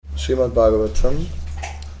Srimad Bhagavatam,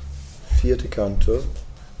 4. Kanto.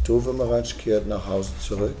 Dhruva Maharaj kehrt nach Hause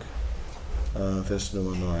zurück. Vers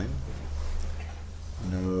Nummer 9.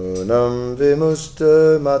 Nunam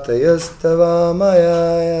vimusta matayastava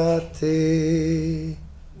mayayati.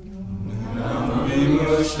 Nunam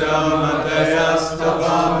vimusta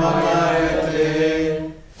matayastava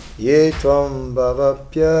mayayati. Ye tvam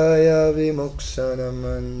bhavapyaya vimoksanam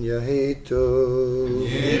anyahetu.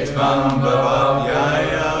 Ye tvam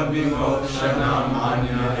bhavapyaya vimoksanam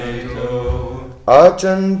anyahetu.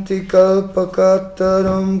 Achanti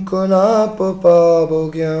kalpakataram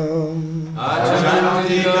kunapapabhogyam.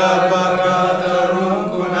 Achanti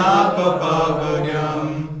kalpakataram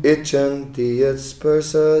kunapapabhogyam. Ichanti yat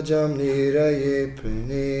sparsajam niraye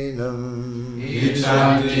praninam.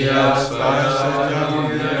 Ichanti yat sparsajam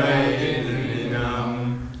niraye praninam.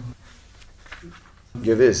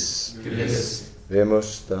 Gewiss. Gewiss.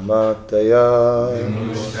 Vimustamataya.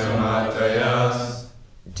 Vimustamataya.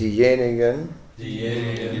 Diejenigen,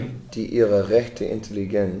 die ihre rechte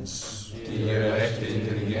Intelligenz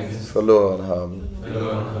verloren haben.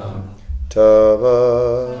 Tava,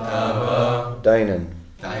 deinen.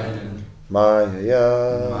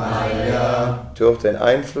 Maya, durch den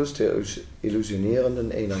Einfluss der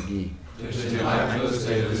illusionierenden Energie.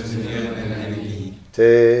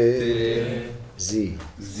 Te, sie.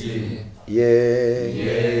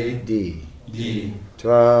 Je, die.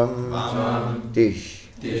 Tvam, dich.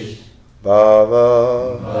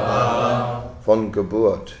 Bhava, von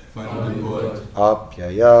Geburt.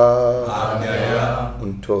 Apyaya,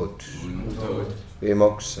 und Tod.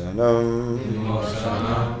 Vimoksanam,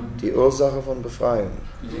 die Ursache von Befreiung.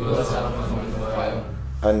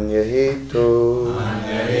 Anyahetu,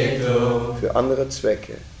 für andere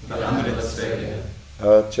Zwecke.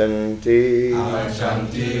 Archanti,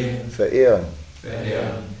 verehren.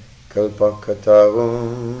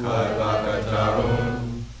 Kalpakatarum,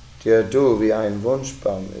 der du wie ein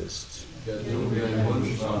Wunschbaum ist.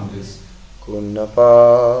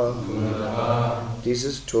 Kunapa,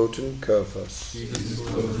 dieses toten Körpers.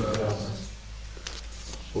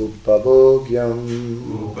 Upabhogyam,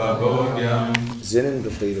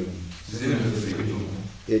 Sinnenbefriedigung.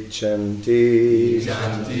 Ichanti,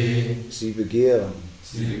 sie begehren.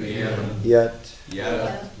 Yat,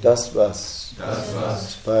 das was.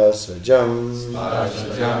 Sparsajam,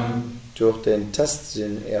 durch den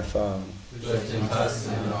Tastsinn erfahren.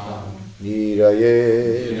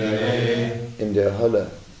 Niraye, in der Hölle.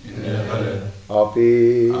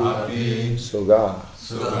 Api, sogar.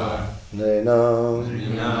 Nenam,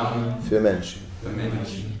 für Menschen.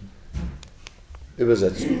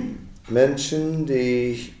 Übersetzung. Menschen,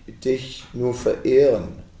 die dich nur verehren,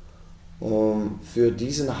 um für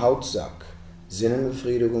diesen Hautsack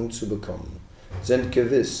Sinnenbefriedigung zu bekommen, sind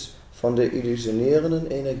gewiss von der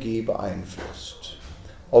illusionierenden Energie beeinflusst.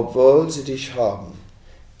 Obwohl sie dich haben,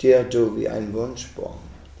 der du wie ein Wunschbaum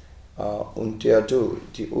und der du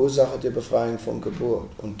die Ursache der Befreiung von Geburt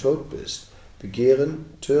und Tod bist, begehren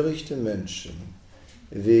törichte Menschen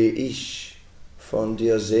wie ich von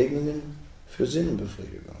dir Segnungen für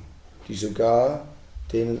Sinnenbefriedigung, die sogar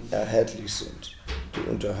denen erhältlich sind, die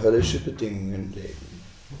unter höllischen Bedingungen leben.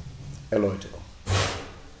 Erläuterung.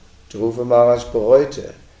 Dhruva Maharaj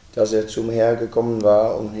bereute, dass er zum Herr gekommen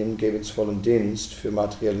war, um hingebensvollen Dienst für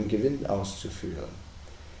materiellen Gewinn auszuführen.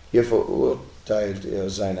 Hier verurteilt er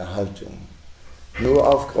seine Haltung. Nur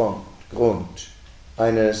aufgrund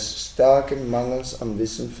eines starken Mangels an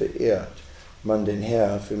Wissen verehrt man den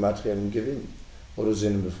Herr für materiellen Gewinn oder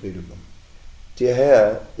Sinnenbefriedigung. Der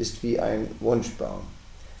Herr ist wie ein Wunschbaum.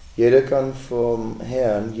 Jeder kann vom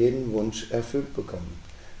Herrn jeden Wunsch erfüllt bekommen.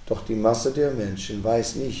 Doch die Masse der Menschen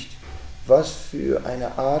weiß nicht, was für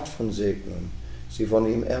eine Art von Segnung sie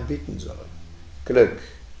von ihm erbitten sollen. Glück,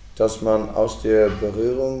 das man aus der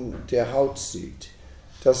Berührung der Haut sieht,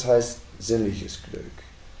 das heißt sinnliches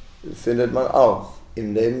Glück, findet man auch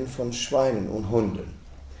im Leben von Schweinen und Hunden.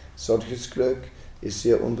 Solches Glück ist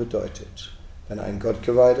sehr unbedeutend. Wenn ein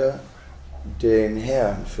Gottgeweihter den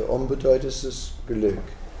Herrn für unbedeutendes Glück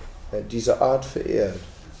dieser Art verehrt,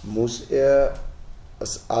 muss er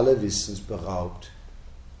als alle Wissens beraubt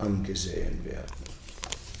angesehen werden.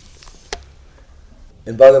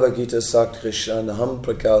 In Bhagavad Gita sagt Krishna, Naham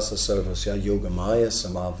prakasa sarvasya yogamaya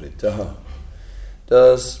samavritaha,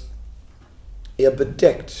 dass er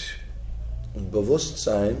bedeckt und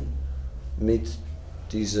Bewusstsein mit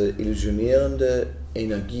dieser illusionierenden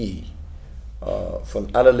Energie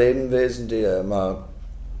von allen Lebewesen, die mal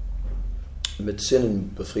mit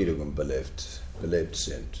Sinnenbefriedigung belebt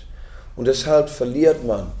sind. Und deshalb verliert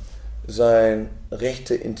man seine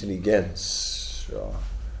rechte Intelligenz. Ja.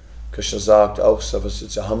 Krishna sagt auch,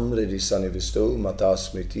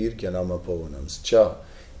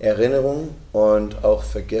 Erinnerung und auch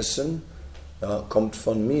Vergessen kommt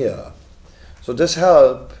von mir. So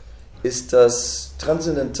deshalb ist das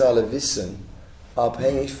transzendentale Wissen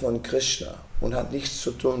abhängig von Krishna und hat nichts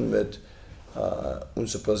zu tun mit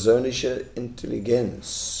unserer persönlichen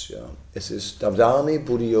Intelligenz. Ja. Es ist Davdami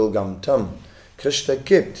Buddhiyogam Tam. Krishna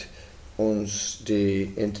gibt uns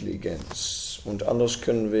die Intelligenz und anders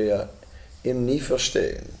können wir ihn nie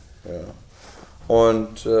verstehen. Ja.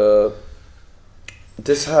 Und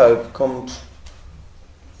deshalb kommt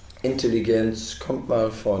Intelligenz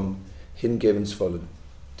mal von hingebensvollem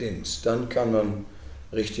Dienst. Dann kann man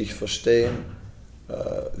richtig verstehen,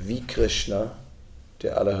 wie Krishna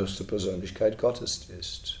der allerhöchste Persönlichkeit Gottes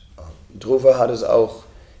ist. Dhruva hat es auch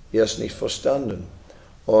erst nicht verstanden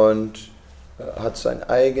und hat sein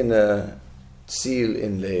eigenes Ziel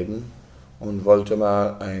im Leben und wollte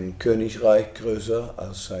mal ein Königreich größer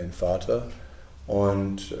als sein Vater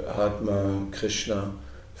und hat mal Krishna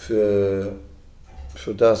für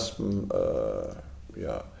das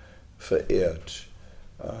verehrt.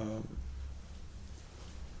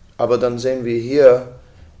 Aber dann sehen wir hier,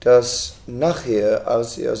 dass nachher,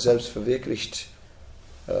 als er selbst verwirklicht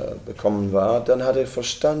bekommen war, dann hat er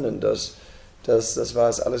verstanden, dass das war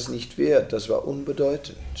es alles nicht wert, das war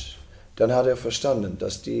unbedeutend. Dann hat er verstanden,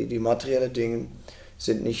 dass die materiellen Dinge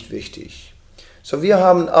sind nicht wichtig. So, wir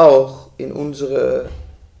haben auch in unserer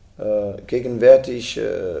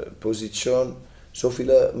gegenwärtigen Position so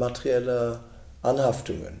viele materielle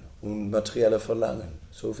Anhaftungen und materielle Verlangen,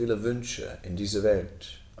 so viele Wünsche in dieser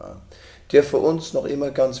Welt, die für uns noch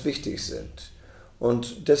immer ganz wichtig sind.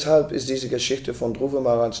 Und deshalb ist diese Geschichte von Dhruva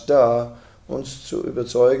Maharaj da, uns zu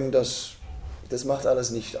überzeugen, dass das macht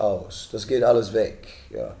alles nicht aus, das geht alles weg.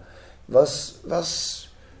 Ja. Was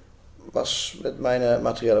mit meinen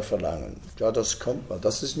materiellen Verlangen? Ja, das kommt mal,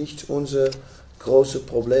 das ist nicht unser großes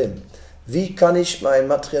Problem. Wie kann ich mein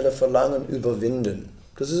materielles Verlangen überwinden?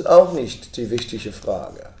 Das ist auch nicht die wichtige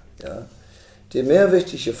Frage. Ja. Die mehr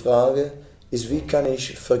wichtige Frage ist, wie kann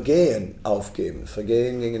ich Vergehen aufgeben,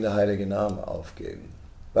 Vergehen gegen den heiligen Namen aufgeben.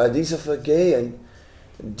 Weil diese Vergehen,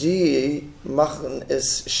 die machen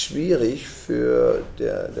es schwierig für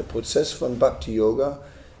den Prozess von Bhakti Yoga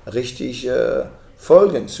richtige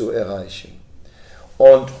Folgen zu erreichen.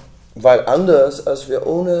 Und weil anders, als wir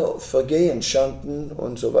ohne Vergehen chanten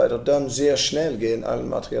und so weiter, dann sehr schnell gehen alle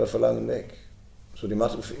materiellen Verlangen weg. So, die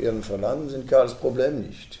materiellen Verlangen sind gar das Problem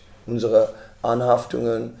nicht. Unsere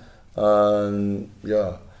Anhaftungen an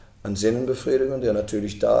Sinnenbefriedigung, der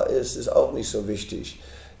natürlich da ist auch nicht so wichtig.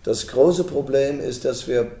 Das große Problem ist, dass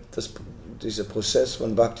wir dieser Prozess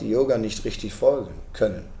von Bhakti Yoga nicht richtig folgen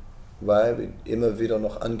können, weil wir immer wieder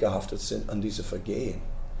noch angehaftet sind an diese Vergehen.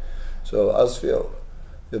 So, als wir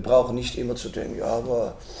brauchen nicht immer zu denken, ja,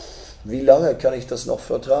 aber wie lange kann ich das noch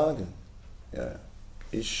vertragen? Ja,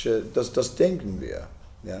 das denken wir.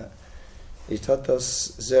 Ja. Ich habe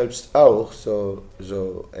das selbst auch so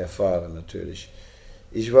erfahren natürlich.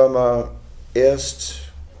 Ich war mal erst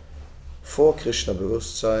vor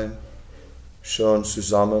Krishna-Bewusstsein schon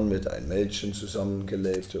zusammen mit einem Mädchen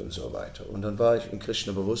zusammengelebt und so weiter. Und dann war ich in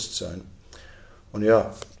Krishna-Bewusstsein. Und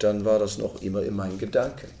ja, dann war das noch immer in meinen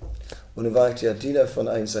Gedanken. Und dann war ich der Diener von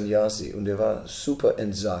einem Sannyasi und der war super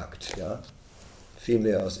entsagt, ja, viel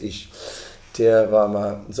mehr als ich. Der war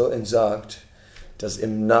mal so entsagt, dass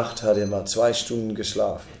im Nacht hat er mal 2 Stunden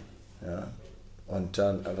geschlafen. Ja. Und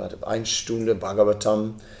dann er hatte 1 Stunde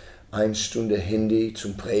Bhagavatam, 1 Stunde Hindi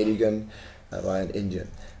zum Predigen, er war in Indien.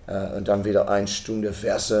 Und dann wieder 1 Stunde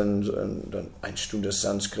Versen, und dann 1 Stunde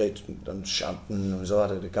Sanskrit, und dann Chanten und so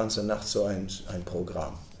hatte er die ganze Nacht so ein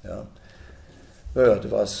Programm. Ja. Ja,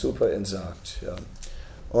 der war super entsagt. Ja.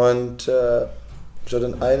 Und so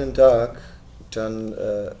den einen Tag, dann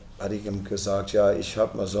hatte ich ihm gesagt, ja, ich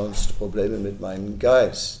habe mal sonst Probleme mit meinem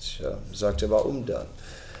Geist. Ja. Sagte er, warum dann?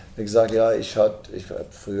 Ich habe gesagt, ja, ich habe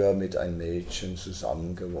früher mit einem Mädchen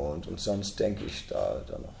zusammen gewohnt und sonst denke ich da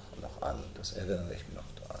noch an, das erinnere ich mich noch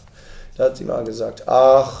daran. Da hat sie mal gesagt,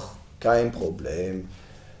 ach, kein Problem,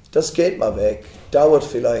 das geht mal weg, dauert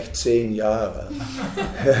vielleicht 10 Jahre.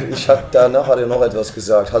 Danach hat er noch etwas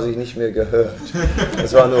gesagt, hatte ich nicht mehr gehört.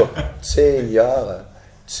 Es war nur 10 Jahre,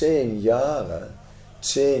 10 Jahre.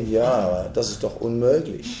 10 Jahre, das ist doch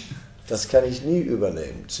unmöglich. Das kann ich nie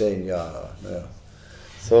überleben, 10 Jahre. Ja.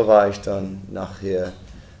 So war ich dann nachher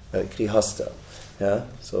Grihastha. Ja,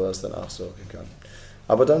 so war es dann auch so gegangen.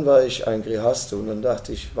 Aber dann war ich ein Grihastha und dann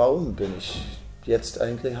dachte ich, warum bin ich jetzt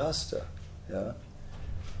ein Grihastha? Ja.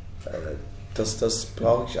 Das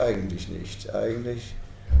brauche ich eigentlich nicht. Eigentlich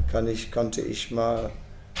konnte ich mal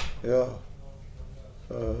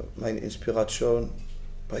meine Inspiration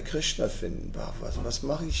bei Krishna finden. Was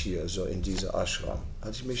mache ich hier so in dieser Ashram?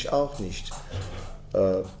 Hatte ich mich auch nicht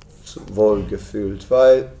wohl gefühlt,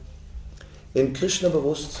 weil im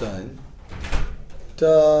Krishna-Bewusstsein,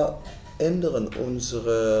 da ändern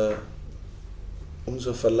unsere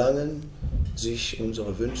Verlangen sich,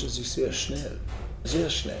 unsere Wünsche sich sehr schnell. Sehr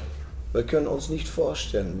schnell. Wir können uns nicht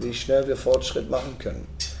vorstellen, wie schnell wir Fortschritt machen können.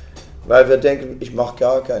 Weil wir denken, ich mache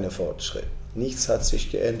gar keinen Fortschritt. Nichts hat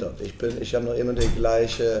sich geändert. Ich habe noch immer die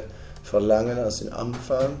gleiche Verlangen als am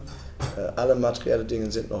Anfang. Alle materiellen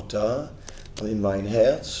Dinge sind noch da in mein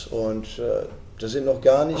Herz und das sind noch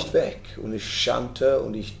gar nicht weg. Und ich chante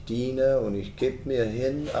und ich diene und ich gebe mir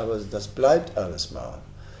hin, aber das bleibt alles mal.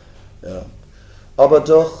 Ja. Aber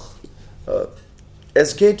doch,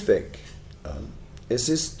 es geht weg. Es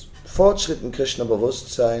ist Fortschritt im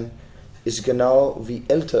Krishna-Bewusstsein, ist genau wie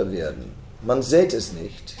älter werden. Man sieht es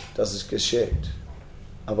nicht, dass es geschieht,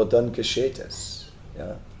 aber dann geschieht es.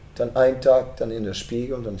 Ja? Dann ein Tag, dann in der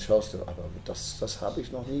Spiegel und dann schaust du, aber das habe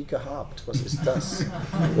ich noch nie gehabt. Was ist das?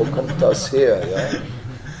 Wo kommt das her?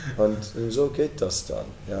 Ja? Und so geht das dann.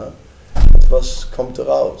 Ja? Was kommt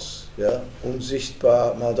raus? Ja?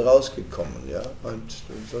 Unsichtbar mal rausgekommen. Ja? Und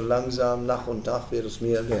so langsam, nach und nach wird es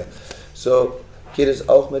mehr und mehr. So geht es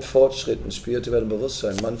auch mit Fortschritten, spirituellem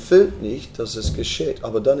Bewusstsein. Man fühlt nicht, dass es geschieht,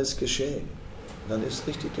 aber dann ist geschehen. Dann ist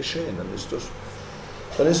richtig geschehen, dann ist weg.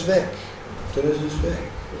 Dann ist es weg.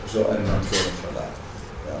 So ein materielles Verlangen.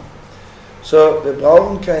 Ja. So, wir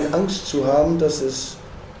brauchen keine Angst zu haben, dass es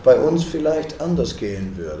bei uns vielleicht anders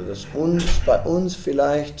gehen würde, dass bei uns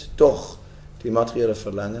vielleicht doch die materiellen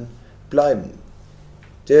Verlangen bleiben.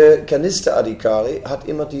 Der Kanista-Adhikari hat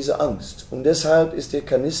immer diese Angst und deshalb ist der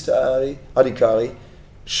Kanista-Adhikari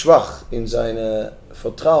schwach in seinem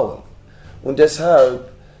Vertrauen und deshalb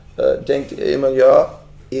denkt er immer, ja,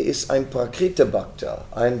 er ist ein Prakrita-Bhakta,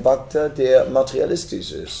 ein Bhakta, der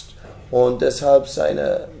materialistisch ist und deshalb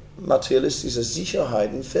seine materialistischen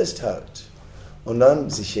Sicherheiten festhält und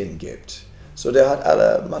dann sich hingibt. So, der hat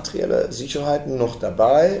alle materiellen Sicherheiten noch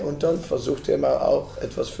dabei und dann versucht er mal auch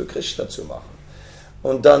etwas für Krishna zu machen.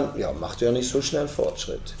 Und dann macht er nicht so schnell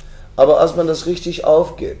Fortschritt. Aber als man das richtig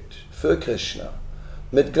aufgibt für Krishna,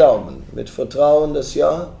 mit Glauben, mit Vertrauen, dass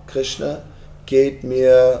Krishna geht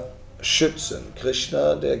mir schützen.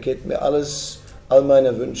 Krishna, der geht mir all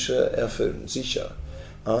meine Wünsche erfüllen, sicher.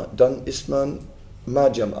 Ja, dann ist man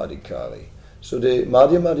Madhyam Adhikari. So der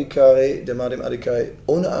Madhyam Adhikari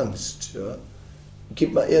ohne Angst,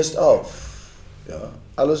 gibt man erst auf. Ja.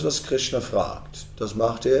 Alles, was Krishna fragt, das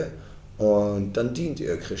macht er. Und dann dient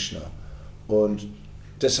er Krishna. Und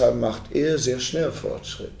deshalb macht er sehr schnell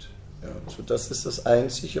Fortschritt. Ja, so das ist das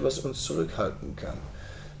Einzige, was uns zurückhalten kann.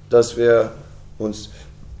 Dass wir uns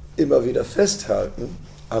immer wieder festhalten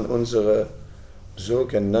an unsere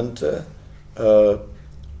sogenannte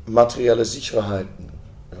materielle Sicherheiten.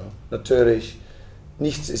 Ja, natürlich,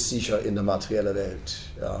 nichts ist sicher in der materiellen Welt.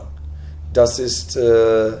 Ja. Das ist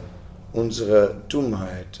unsere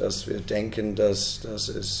Dummheit, dass wir denken, dass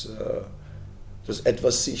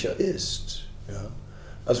etwas sicher ist. Ja?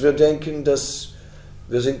 Also wir denken, dass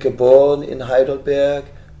wir sind geboren in Heidelberg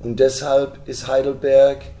und deshalb ist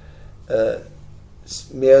Heidelberg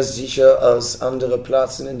mehr sicher als andere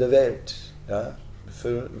Plätze in der Welt. Ja?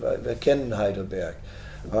 Wir kennen Heidelberg.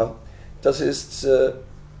 Ja? Das ist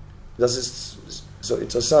so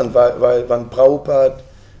interessant, weil wenn Prabhupada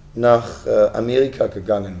nach Amerika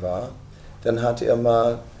gegangen war, dann hat er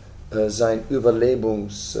mal sein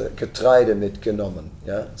Überlebensgetreide mitgenommen,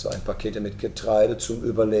 ja? So ein Paket mit Getreide zum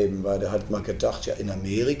Überleben, weil er hat mal gedacht, in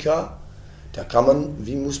Amerika,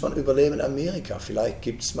 wie muss man überleben in Amerika? Vielleicht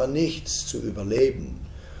gibt es mal nichts zu überleben.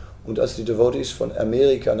 Und als die Devotees von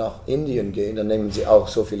Amerika nach Indien gehen, dann nehmen sie auch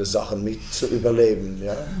so viele Sachen mit zu überleben,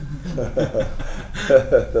 ja?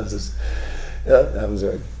 Da haben sie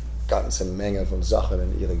eine ganze Menge von Sachen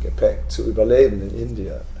in ihrem Gepäck zu überleben in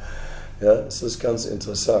Indien. Ja, es ist ganz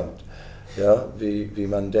interessant, wie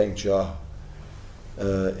man denkt,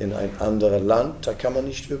 in ein anderes Land, da kann man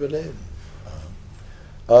nicht überleben.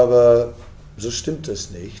 Aber so stimmt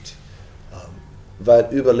es nicht, weil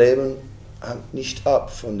Überleben hängt nicht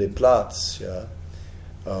ab von dem Platz. Ja.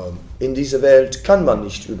 In dieser Welt kann man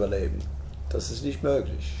nicht überleben, das ist nicht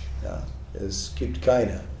möglich. Ja. Es gibt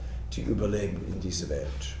keine, die überleben in dieser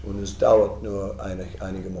Welt. Und es dauert nur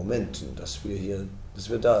einige Momente, dass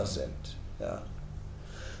wir da sind. Ja.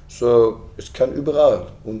 So, es kann überall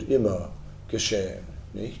und immer geschehen,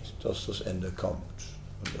 nicht, dass das Ende kommt.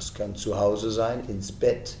 Und das kann zu Hause sein, ins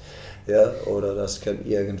Bett, oder das kann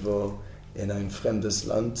irgendwo in ein fremdes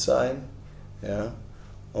Land sein,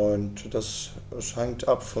 Und das hängt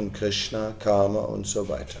ab von Krishna, Karma und so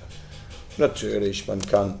weiter. Natürlich, man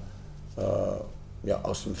kann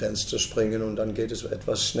aus dem Fenster springen und dann geht es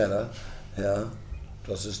etwas schneller. Ja,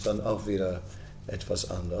 das ist dann auch wieder etwas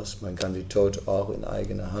anders. Man kann die Tod auch in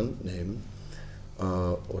eigene Hand nehmen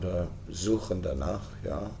oder suchen danach.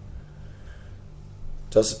 Ja.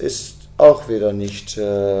 Das ist auch wieder nicht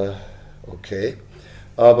okay.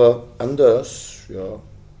 Aber anders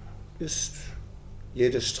ist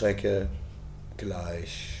jede Strecke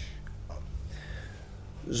gleich.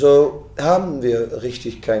 So haben wir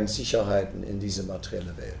richtig keine Sicherheiten in dieser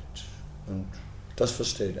materiellen Welt. Und das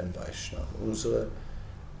versteht ein Vaishnava. Unsere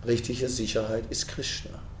richtige Sicherheit ist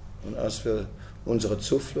Krishna. Und als wir unsere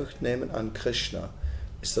Zuflucht nehmen an Krishna,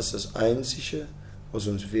 ist das das Einzige, was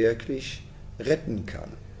uns wirklich retten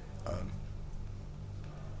kann.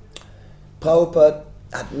 Prabhupada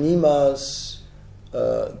hat niemals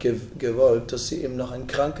gewollt, dass sie ihm noch ein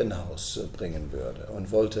Krankenhaus bringen würde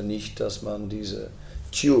und wollte nicht, dass man diese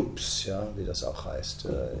Tubes, ja, wie das auch heißt,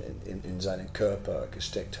 in seinen Körper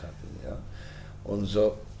gesteckt hatten. Ja. Und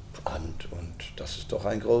so, und das ist doch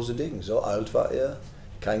ein großes Ding. So alt war er,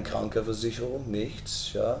 keine Krankenversicherung,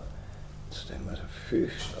 nichts. Ja. Ich denke mal,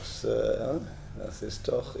 das ist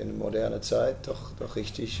doch in moderner Zeit doch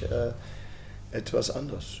richtig etwas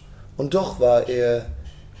anderes. Und doch war er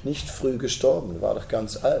nicht früh gestorben, war doch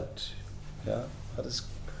ganz alt. Ja,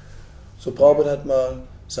 so Prabhupada hat mal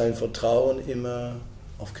sein Vertrauen immer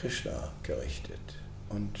auf Krishna gerichtet.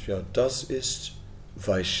 Und ja, das ist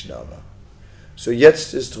Vaishnava. So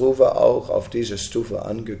jetzt ist Dhruva auch auf dieser Stufe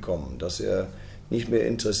angekommen, dass er nicht mehr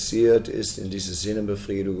interessiert ist in diese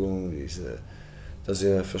Sinnebefriedigung, dass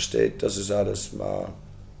er versteht, das ist alles mal,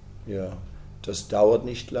 ja, das dauert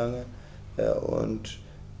nicht lange und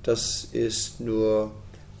das ist nur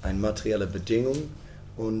eine materielle Bedingung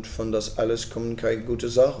und von das alles kommen keine guten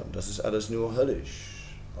Sachen. Das ist alles nur höllisch.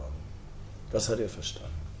 Das hat er verstanden.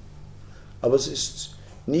 Aber es ist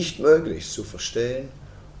nicht möglich zu verstehen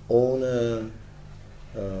ohne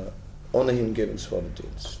hingebungsvollen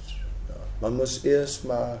Dienst. Ja. Man muss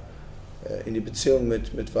erstmal in die Beziehung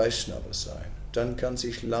mit Vaishnava sein. Dann kann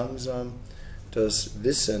sich langsam das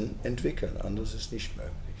Wissen entwickeln. Anders ist nicht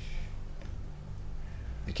möglich.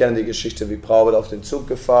 Wir kennen die Geschichte, wie Prabhupada auf den Zug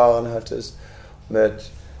gefahren hat,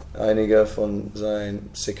 mit einiger von seinen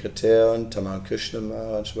Sekretären, Tamal Krishna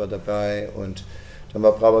Maharaj war dabei und dann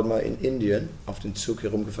war Prabhupada mal in Indien auf den Zug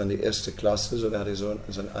herumgefahren, die erste Klasse, so da hatte er so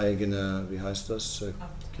eine eigene, wie heißt das?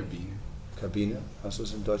 Kabine. Kabine? Hast du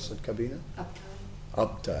es in Deutschland Kabine?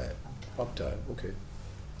 Abteil. Abteil, okay.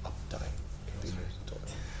 Abteil. Kabine ist toll.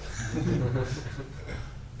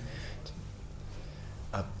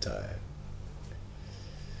 Abteil.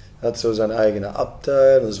 Hat so sein eigener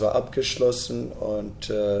Abteil und es war abgeschlossen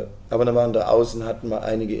aber dann waren da außen, hatten mal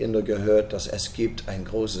einige Inder gehört, dass es gibt ein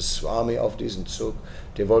großes Swami auf diesem Zug,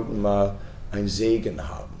 die wollten mal einen Segen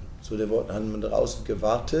haben. So, haben draußen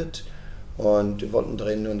gewartet und die wollten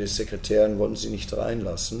drinnen und die Sekretärin wollten sie nicht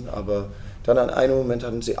reinlassen, aber dann an einem Moment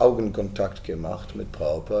hatten sie Augenkontakt gemacht mit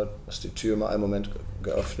Prabhupada, dass die Tür mal einen Moment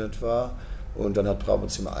geöffnet war und dann hat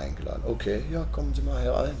Prabhupada sie mal eingeladen. Okay, ja, kommen Sie mal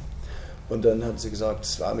herein. Und dann hat sie gesagt,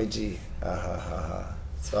 Swamiji,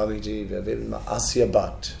 Swamiji, wir wollen mal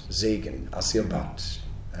Asirbat, Segen, Asirbat.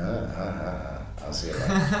 Asirbat.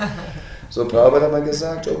 So, Prabhupada hat mal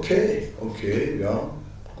gesagt, okay, ja,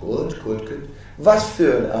 gut. Was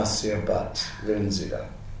für ein Asirbat wollen Sie da?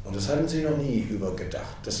 Und das hatten sie noch nie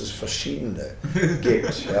übergedacht, dass es verschiedene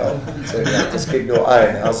gibt. Ja. Es gibt nur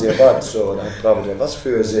ein, Asirbat, so. Und dann hat Prabhupada, was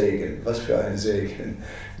für ein Segen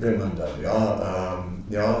will man dann?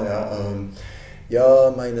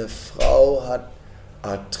 Ja, meine Frau hat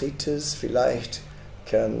Arthritis, vielleicht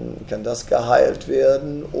kann das geheilt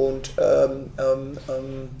werden und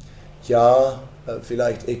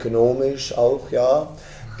vielleicht ökonomisch auch, ja.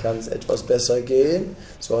 Kann es etwas besser gehen?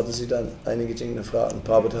 So hatten sie dann einige Dinge gefragt. Und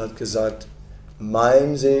Prabhupada hat gesagt,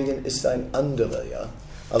 mein Segen ist ein anderer, ja.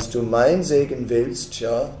 Als du mein Segen willst,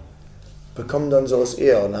 ja, bekomm dann sowas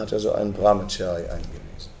eher. Und dann hat er so einen Brahmachari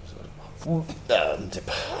eingewiesen.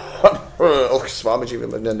 Oh, Swamiji,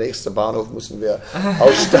 der nächste Bahnhof müssen wir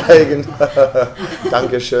aussteigen.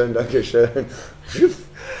 Dankeschön.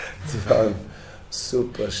 Sie waren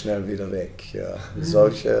super schnell wieder weg. Ja.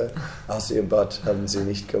 Solche Asirbat haben sie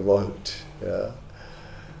nicht gewollt.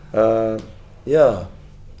 Ja,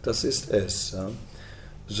 das ist es. Ja.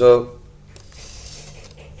 So,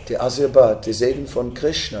 die Asirbat, die Segen von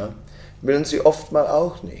Krishna, willen sie oftmals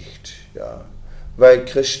auch nicht. Ja. Weil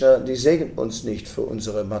Krishna, die segnet uns nicht für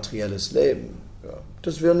unser materielles Leben. Ja.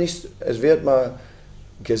 Es wird mal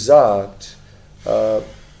gesagt,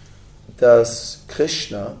 dass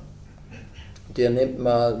Krishna, der nimmt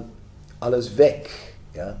mal alles weg.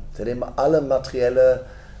 Ja? Der nimmt mal alle materielle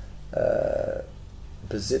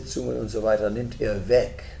Besitzungen und so weiter, nimmt er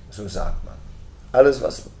weg, so sagt man. Alles,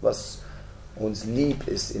 was uns lieb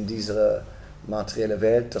ist in dieser materiellen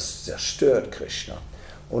Welt, das zerstört Krishna.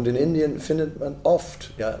 Und in Indien findet man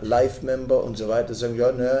oft Live-Member und so weiter, die sagen,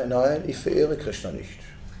 ja, nein, ich verehre Krishna nicht.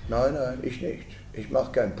 Nein, ich nicht. Ich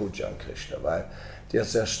mache kein Puja an Krishna, weil der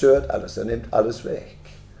zerstört alles, der nimmt alles weg.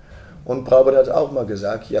 Und Prabhupada hat auch mal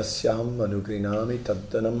gesagt, Yasyam Manugrinami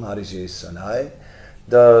Taddanam Harijesanai,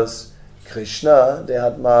 dass Krishna, der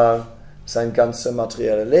hat mal sein ganzes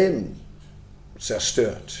materielles Leben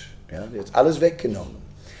zerstört. Ja, der hat alles weggenommen.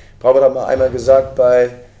 Prabhupada hat mal einmal gesagt, bei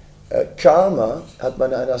Karma hat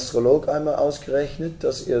man ein Astrolog einmal ausgerechnet,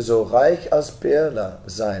 dass er so reich als Birla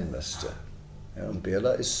sein müsste. Ja, und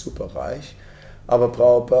Birla ist super reich, aber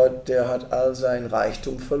Prabhupada, der hat all sein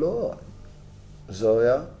Reichtum verloren. So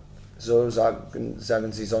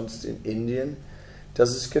sagen sie sonst in Indien,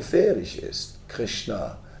 dass es gefährlich ist,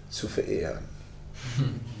 Krishna zu verehren.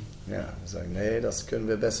 Ja, sagen, nee, das können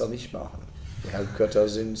wir besser nicht machen. Die Halbgötter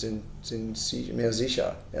sind mir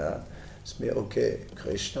sicher. Ja, ist mir okay.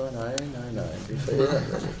 Krishna, nein, die verehren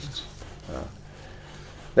wir nicht. Ja.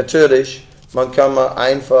 Natürlich, man kann mal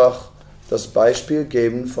einfach das Beispiel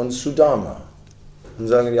geben von Sudama. Und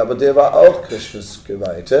sagen, ja, aber der war auch Krishnas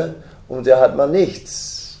Geweihte und der hat mal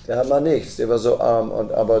nichts. Der war so arm,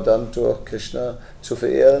 aber dann durch Krishna zu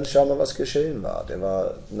verehren, schau mal, was geschehen war. Der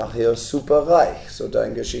war nachher super reich. So,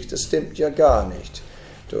 deine Geschichte stimmt ja gar nicht.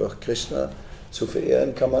 Durch Krishna zu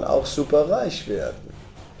verehren kann man auch super reich werden.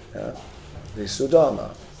 Ja? Wie Sudama.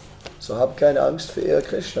 So, hab keine Angst, verehre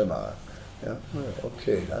Krishna mal. Ja?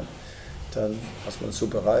 Okay, dann, als man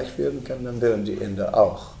super reich werden kann, dann werden die Inder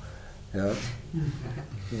auch. Ja?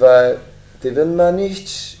 Weil die will man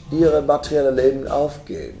nicht ihre materielle Leben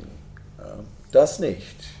aufgeben. Ja, das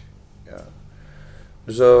nicht. Ja.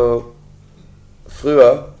 So,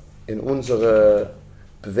 früher in unserer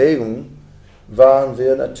Bewegung waren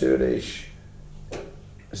wir natürlich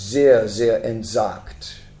sehr, sehr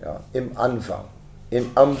entsagt. Ja, im Anfang. Im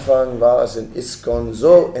Anfang war es in ISKCON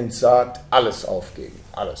so entsagt, alles aufgeben.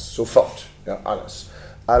 Alles, sofort. Ja, alles.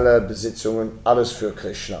 Alle Besitzungen, alles für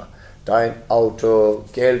Krishna. Dein Auto,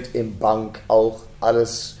 Geld im Bank, auch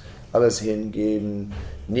alles hingeben,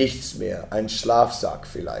 nichts mehr, ein Schlafsack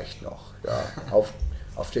vielleicht noch, ja,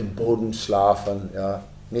 auf dem Boden schlafen, ja,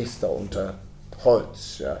 nichts darunter,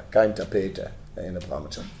 Holz, ja, kein Tapete, in der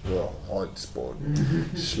Brahmacharya, nur Holzboden,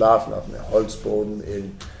 schlafen auf einem Holzboden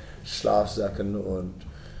in Schlafsacken und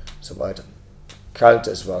so weiter.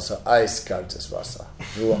 Kaltes Wasser, eiskaltes Wasser,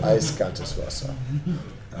 nur eiskaltes Wasser,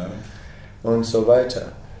 ja, und so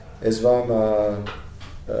weiter. Es war mal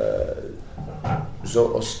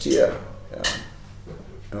so austere.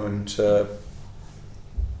 Ja. Und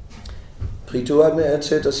Prito hat mir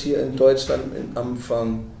erzählt, dass hier in Deutschland am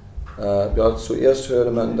Anfang, zuerst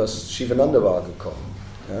hörte man, dass Shivananda war gekommen.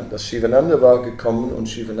 Ja, dass Shivananda war gekommen und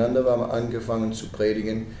Shivananda war mal angefangen zu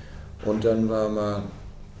predigen. Und dann war mal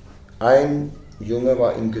ein Junge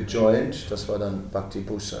war ihm gejoint, das war dann Bhakti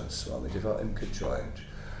Bhusan Swami, der war ihm gejoint.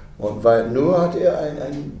 Und weil nur hat er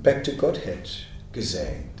ein Back to Godhead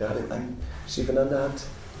gesehen. Shivananda hat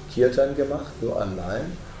Kirtan gemacht, nur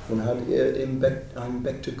allein, und hat er ein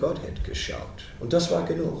Back to Godhead geschaut. Und das war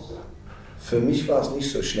genug. Für mich war es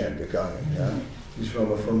nicht so schnell gegangen. Ja? Ich war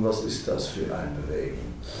mal von, was ist das für eine Bewegung?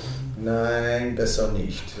 Nein, besser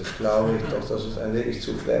nicht. Das glaube ich doch, das ist ein wenig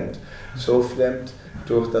zu fremd. So fremd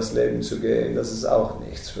durch das Leben zu gehen, das ist auch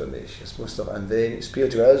nichts für mich. Es muss doch ein wenig,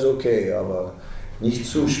 spirituell ist okay, aber nicht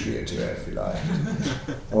zu spirituell vielleicht.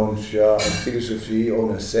 Und ja, Philosophie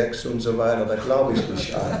ohne Sex und so weiter, da glaube ich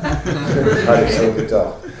nicht an. Habe ich so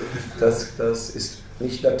gedacht. Das ist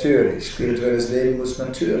nicht natürlich. Spirituelles Leben muss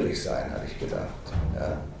natürlich sein, habe ich gedacht.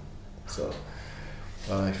 Ja, so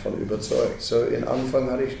war ich von überzeugt. So, im Anfang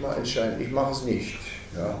hatte ich mal entschieden, ich mache es nicht.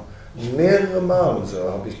 Ja. Mehrere Mal so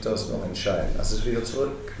habe ich das noch entschieden. Als es wieder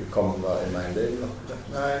zurückgekommen war in mein Leben, habe ich gedacht,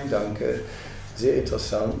 nein, danke, sehr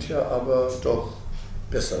interessant, ja, aber doch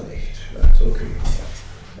besser nicht. Ja, ist okay.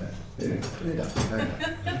 Ja. Nee, nein,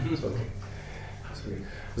 ist okay.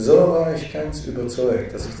 So war ich ganz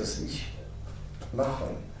überzeugt, dass ich das nicht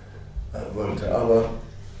machen wollte. Aber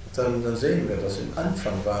dann sehen wir, dass im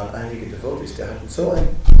Anfang waren einige Devotees, die hatten so ein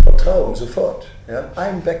Vertrauen sofort. Ja?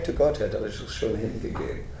 Ein Back to Godhead habe ich schon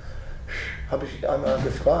hingegeben. Habe ich einmal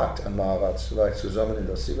gefragt an Maharaj, war ich zusammen in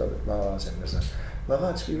der Siva mit Maharaj und gesagt,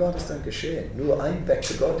 Maharaj, wie war das dann geschehen? Nur ein Back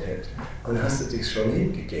to Godhead. Und hast du dich schon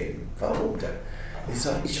hingegeben. Warum denn? Ich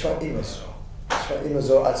sage, ich war immer so. Es war immer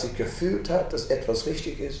so, als ich gefühlt habe, dass etwas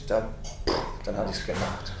richtig ist, dann habe ich es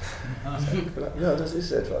gemacht. Ja, das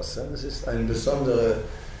ist etwas. Das ist ein besonderes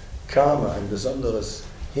Karma, ein besonderes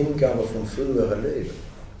Hingabe vom früheren Leben.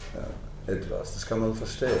 Ja, etwas, das kann man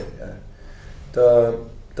verstehen. Ja.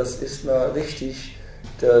 Das ist mal richtig,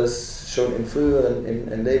 dass schon im früheren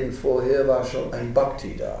im Leben vorher war schon ein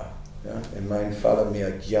Bhakti da. Ja, in meinem Fall mehr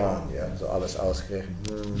Gyan, ja, so alles ausgerechnet,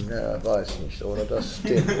 ja, weiß nicht, oder das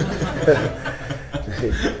stimmt.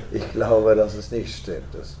 ich glaube, dass es nicht stimmt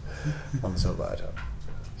und so weiter.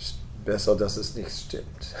 Besser, dass es nicht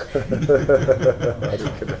stimmt.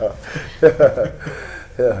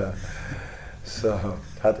 ja. So,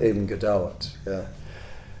 hat eben gedauert. Ja.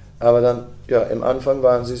 Aber dann, ja, im Anfang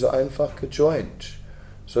waren sie so einfach gejoint.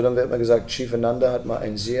 So, dann wird mir gesagt, Shivananda hat mal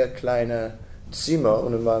ein sehr kleines Zimmer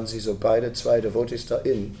und dann waren sie so beide, zwei Devotees da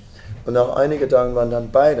in. Und nach einigen Tagen waren dann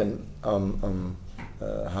beiden am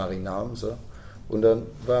Harinam. So. Und dann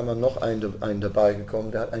war mal noch ein dabei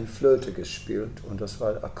gekommen, der hat eine Flöte gespielt und das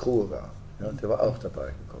war Akrura. Ja, der war auch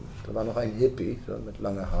dabei gekommen. Da war noch ein Hippie so, mit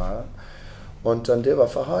langen Haaren und dann der war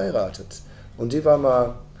verheiratet. Und die war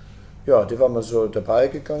mal so dabei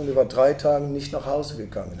gegangen, die war 3 Tage nicht nach Hause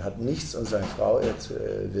gegangen, hat nichts an seine Frau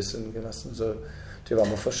wissen gelassen. So. Die war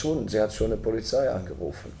mal verschwunden, sie hat schon eine Polizei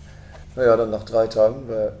angerufen. Naja, dann nach 3 Tagen,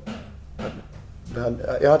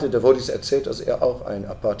 er hatte Devotees erzählt, dass er auch ein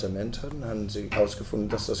Appartement hat, und haben sie herausgefunden,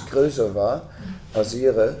 dass das größer war als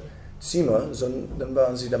ihre Zimmer. So, dann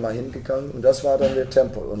waren sie da mal hingegangen und das war dann der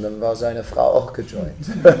Tempel und dann war seine Frau auch gejoint.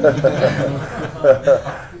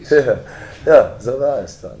 Ja, so war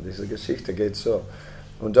es dann. Diese Geschichte geht so.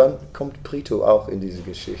 Und dann kommt Prithu auch in diese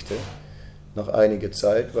Geschichte. Nach einiger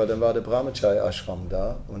Zeit, weil dann war der Brahmacharya-Ashram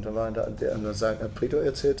da und dann war Prithu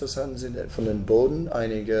erzählt, dass haben sie von den Boden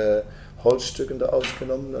einige Holzstücke da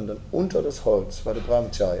ausgenommen und dann unter das Holz war der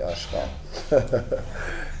Brahmacharya-Ashram.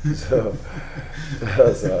 So,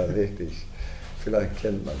 das war wirklich, vielleicht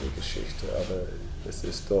kennt man die Geschichte, aber es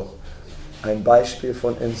ist doch ein Beispiel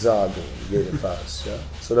von Entsagung, jedenfalls. Ja.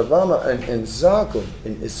 So, da war mal eine Entsagung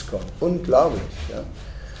in ISKCON, unglaublich. Ja.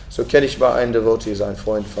 So kenne ich mal einen Devotee, ein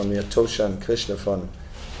Freund von mir, Toshan Krishna von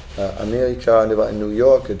Amerika, und der war in New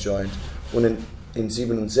York gejoint und in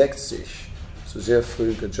 67, so sehr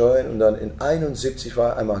früh gejoint und dann in 71 war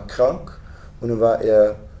er einmal krank und dann war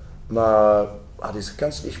er mal, hat sich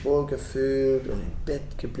ganz nicht wohl gefühlt und im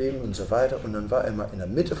Bett geblieben und so weiter und dann war er mal in der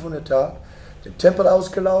Mitte von der Tag den Tempel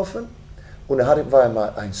ausgelaufen und war er mal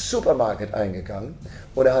in einen Supermarkt eingegangen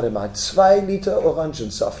und er hatte mal 2 Liter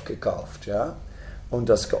Orangensaft gekauft, ja. Und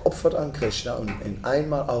das geopfert an Krishna und in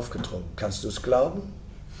einmal aufgetrunken. Kannst du es glauben?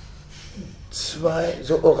 2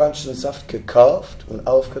 so Orangensaft gekauft und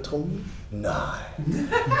aufgetrunken? Nein.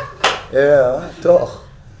 Ja, doch.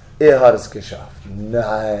 Er hat es geschafft.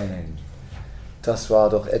 Nein. Das war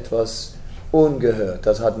doch etwas ungehört.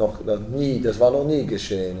 Das war noch nie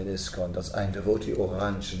geschehen in ISKCON, dass ein Devotee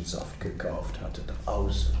Orangensaft gekauft hatte,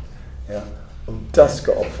 draußen. Ja, und das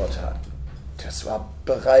geopfert hat. Das war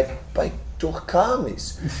bereit durch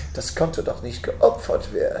Karmis. Das konnte doch nicht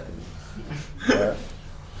geopfert werden. Ja.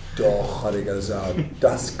 Doch, hat er gesagt,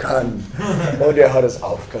 das kann. Und er hat es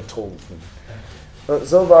aufgetrunken. Und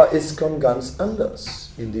so war ISKCON ganz anders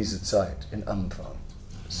in dieser Zeit, in Anfang.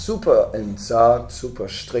 Super entsagt, super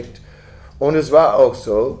strikt. Und es war auch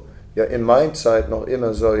so, ja in meiner Zeit noch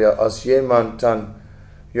immer so, ja als jemand dann,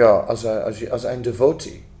 ja als ein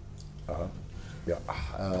Devotee,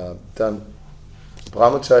 dann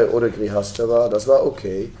Brahmacharya oder Grihastha war, das war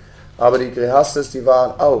okay, aber die Grihasthas, die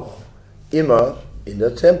waren auch immer in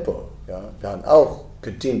der Tempel, ja, die haben auch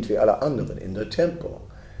gedient wie alle anderen in der Tempel.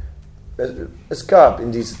 Es gab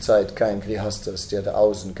in dieser Zeit keinen Grihasthas, der da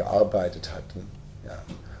außen gearbeitet hatten. Ja.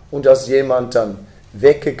 Und als jemand dann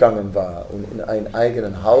weggegangen war und in einem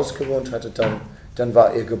eigenen Haus gewohnt hatte, dann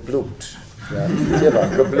war er geblubt. Ja, der war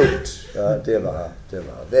geblubt, ja, der war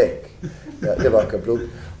weg, ja, der war geblubt.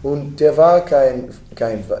 Und der war kein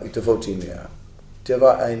Devotee mehr, der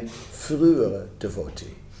war ein früherer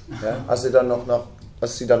Devotee. Ja, als sie dann noch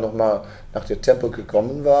mal nach dem Tempel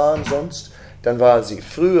gekommen waren, dann waren sie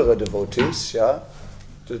frühere Devotees, ja.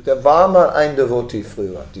 Da war mal ein Devotee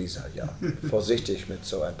früher, dieser, ja. Vorsichtig mit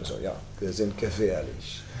so einer Person, ja, wir sind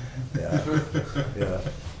gefährlich. Ja, ja.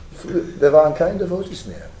 Da waren keine Devotees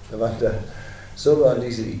mehr. So war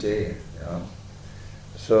diese Idee. Ja.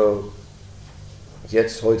 So,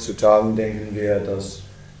 jetzt heutzutage denken wir, dass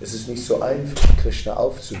es ist nicht so einfach, Krishna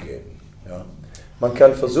aufzugeben. Ja. Man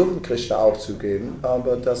kann versuchen, Krishna aufzugeben,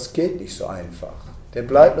 aber das geht nicht so einfach. Der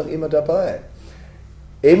bleibt noch immer dabei.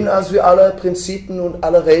 Eben als wir alle Prinzipien und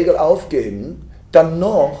alle Regeln aufgeben, dann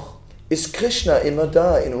noch ist Krishna immer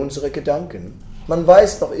da in unseren Gedanken. Man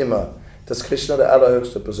weiß noch immer, dass Krishna der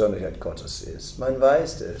allerhöchste Persönlichkeit Gottes ist. Man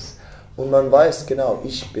weiß es. Und man weiß genau,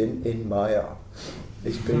 ich bin in Maya.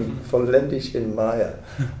 Ich bin vollendig in Maya.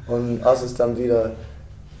 Und als es dann wieder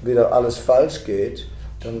alles falsch geht,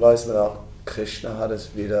 dann weiß man auch, Krishna hat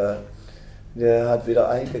der hat wieder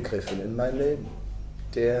eingegriffen in mein Leben.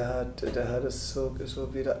 Der hat es so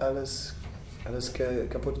wieder alles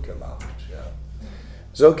kaputt gemacht. Ja.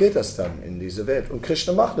 So geht das dann in dieser Welt. Und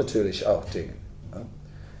Krishna macht natürlich auch Dinge. Ja.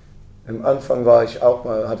 Am Anfang war ich auch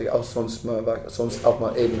mal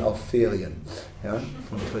eben auf Ferien, ja,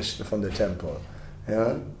 von Krishna, von der Tempel.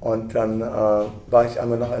 Ja. Und dann war ich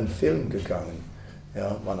einmal nach einem Film gegangen.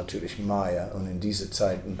 Ja, war natürlich Maya und in diese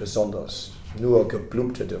Zeiten besonders. Nur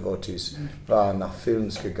geblubte Devotees waren nach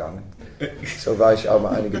Films gegangen. So war ich auch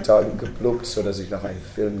mal einige Tage geblubt, sodass ich nach einem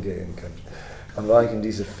Film gehen könnte. Dann war ich in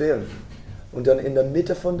diesem Film. Und dann in der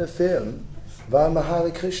Mitte von dem Film waren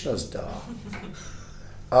Hare Krishnas da.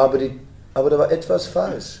 Aber da war etwas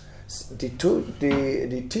falsch.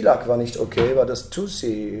 Die Tilak war nicht okay, weil das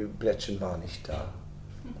Tulsi-Blättchen war nicht da.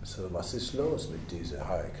 So, was ist los mit diesen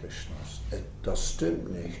Hare Krishnas? Das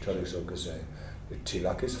stimmt nicht, habe ich so gesehen. Der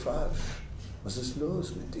Tilak ist falsch. Was ist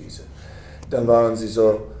los mit dieser? Dann waren sie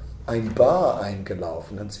so ein Bar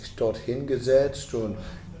eingelaufen, haben sich dort hingesetzt und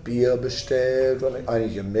Bier bestellt und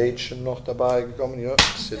einige Mädchen noch dabei gekommen. Ja,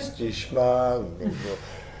 setz dich mal.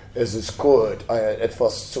 Es ist gut,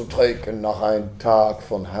 etwas zu trinken nach einem Tag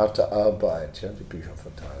von harter Arbeit. Ja, die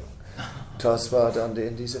Bücherverteilung. Das war dann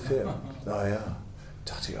in diesem Film. Naja,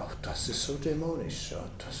 dachte ich auch, das ist so dämonisch. Ja,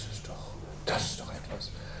 das ist doch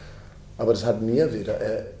etwas. Aber das hat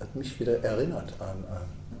mich wieder erinnert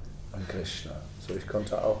an Krishna. So, ich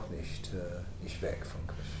konnte auch nicht weg von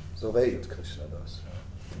Krishna. So regelt Krishna das.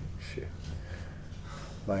 Ja.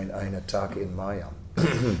 Mein einer Tag in Maya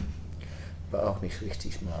war auch nicht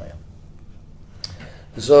richtig Maya.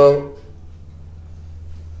 So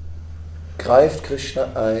greift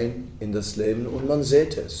Krishna ein in das Leben und man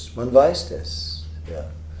sieht es, man weiß es. Ja.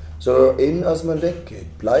 So, eben als man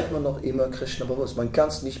weggeht, bleibt man noch immer Krishna bewusst. Man kann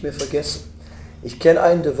es nicht mehr vergessen. Ich kenne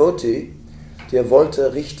einen Devotee, der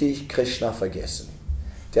wollte richtig Krishna vergessen.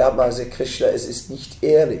 Der hat mal gesagt, Krishna, es ist nicht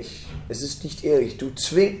ehrlich. Es ist nicht ehrlich. Du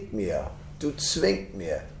zwingst mir.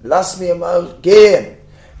 Lass mir mal gehen.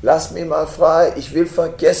 Lass mich mal frei. Ich will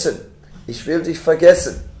vergessen. Ich will dich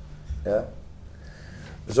vergessen. Ja?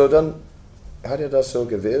 So, dann hat er das so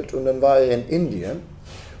gewählt und dann war er in Indien.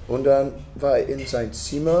 Und dann war er in sein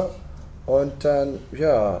Zimmer und dann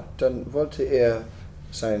wollte er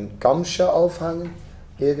sein Gamscha aufhängen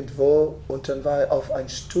irgendwo und dann war er auf einem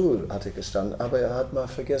Stuhl, hat er gestanden, aber er hat mal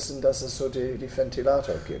vergessen, dass es so die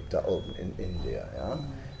Ventilator gibt da oben in Indien. Ja?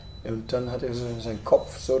 Und dann hat er so seinen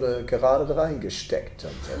Kopf so gerade reingesteckt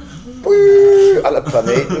und so, alle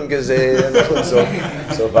Planeten gesehen und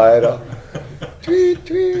so weiter.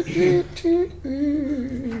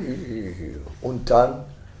 Und dann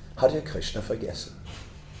hat er Krishna vergessen.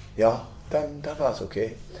 Ja, da war es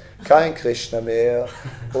okay. Kein Krishna mehr.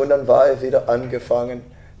 Und dann war er wieder angefangen.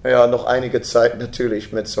 Ja, noch einige Zeit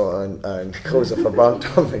natürlich mit so ein großer Verband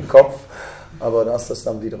um den Kopf. Aber als das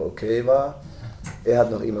dann wieder okay war, er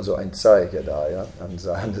hat noch immer so ein Zeiger da, ja, an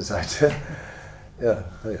seiner Seite. Ja,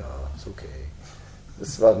 ist okay.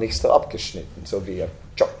 Das war nicht so abgeschnitten, so wie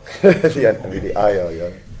wie die Eier, ja.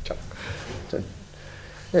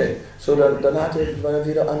 Nee. So, dann war er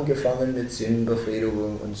wieder angefangen mit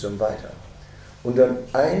Sinnbefriedigung und so weiter. Und dann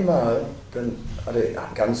einmal, dann hat er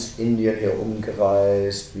ganz Indien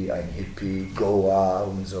herumgereist, wie ein Hippie, Goa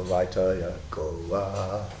und so weiter, ja,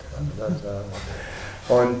 Goa.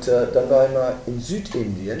 Und dann war er mal in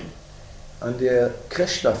Südindien an der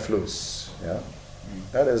Krishna-Fluss, ja.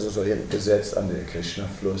 Er hat also so hingesetzt an der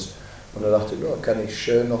Krishna-Fluss und er dachte, ja, kann ich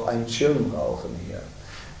schön noch einen Chilm rauchen hier.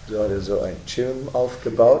 So hat er so einen Chilm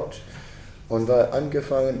aufgebaut und war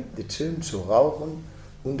angefangen, die Chilm zu rauchen.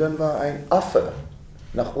 Und dann war ein Affe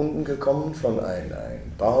nach unten gekommen von einem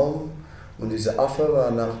Baum. Und dieser Affe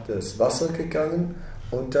war nach das Wasser gegangen.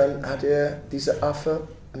 Und dann hat er dieser Affe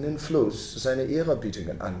an den Fluss seine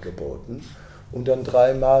Ehrerbietungen angeboten. Und dann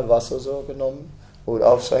 3-mal Wasser so genommen und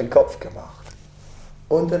auf seinen Kopf gemacht.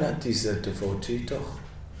 Und dann hat dieser Devotee doch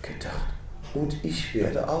gedacht, und ich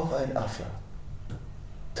werde auch ein Affe.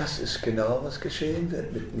 Das ist genau, was geschehen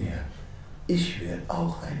wird mit mir. Ich werde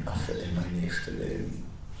auch ein Affe in mein nächstes Leben.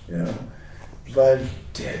 Ja? Weil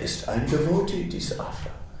der ist ein Devotee, dieser Affe.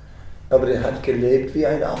 Aber der hat gelebt wie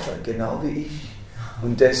ein Affe, genau wie ich.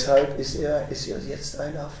 Und deshalb ist er jetzt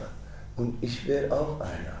ein Affe. Und ich werde auch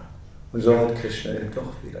einer. Und so hat Krishna ihn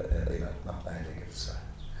doch wieder erinnert nach einiger Zeit.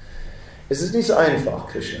 Es ist nicht so einfach,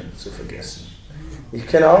 Krishna zu vergessen. Ich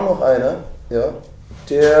kenne auch noch einer, ja,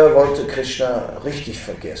 der wollte Krishna richtig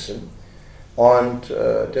vergessen. Und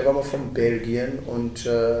der war mal von Belgien und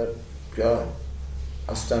ja,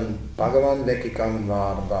 als dann Bhagavan weggegangen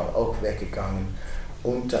war, dann war er auch weggegangen.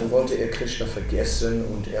 Und dann wollte er Krishna vergessen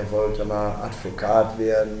und er wollte mal Advokat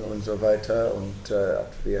werden und so weiter und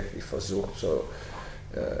hat wirklich versucht, so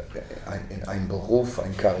in einen Beruf,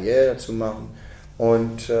 eine Karriere zu machen.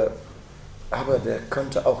 Und, aber der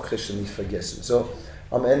konnte auch Krishna nicht vergessen. So,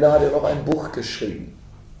 am Ende hat er noch ein Buch geschrieben.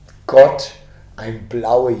 Gott, ein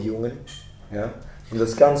blauer Junge. Ja? Und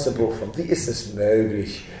das ganze Buch von, wie ist es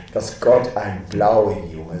möglich, dass Gott ein blauer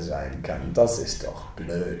Junge sein kann? Das ist doch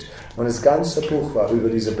blöd. Und das ganze Buch war über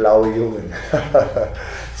diese blaue Jungen.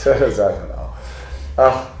 So, da sagt man auch,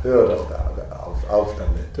 ach, hör doch auf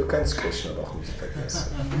damit. Du kannst Krishna doch nicht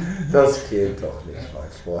vergessen. Das geht doch nicht,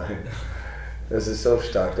 mein Freund. Das ist so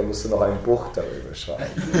stark, da musst du noch ein Buch darüber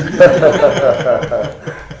schreiben.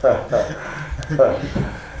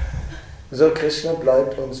 So, Krishna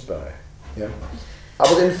bleibt uns bei. Ja?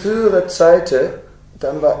 Aber in früherer Zeiten,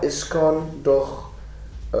 dann war ISKCON doch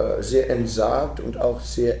sehr entsagt und auch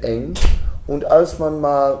sehr eng. Und als man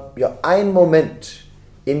mal einen Moment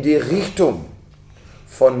in die Richtung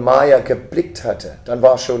von Maya geblickt hatte, dann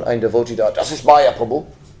war schon ein Devotee da. Das ist Maya, Prabhu.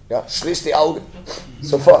 Ja, schließ die Augen.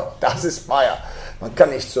 Sofort, das ist Maya. Man kann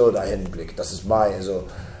nicht so dahin blicken, das ist Maya.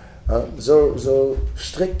 So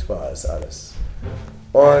strikt war es alles.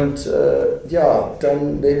 Und ja,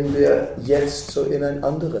 dann leben wir jetzt so in eine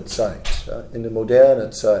andere Zeit, ja, in eine moderne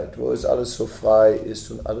Zeit, wo es alles so frei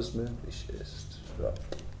ist und alles möglich ist.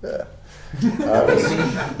 Ja. Alles.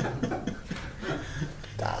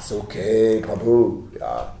 Das ist okay, Prabhu.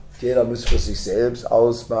 Ja, jeder muss für sich selbst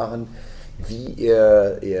ausmachen, wie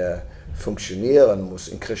er funktionieren muss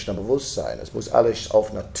in Krishna-Bewusstsein. Es muss alles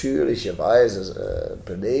auf natürliche Weise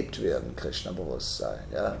belebt werden, Krishna-Bewusstsein.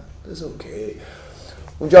 Ja, das ist okay.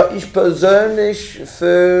 Und ja, ich persönlich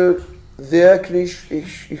fühle wirklich,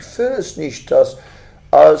 ich fühle es nicht, dass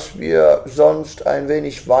als wir sonst ein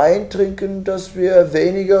wenig Wein trinken, dass wir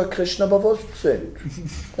weniger Krishna-bewusst sind.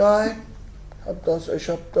 Nein, ich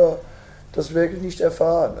habe das wirklich nicht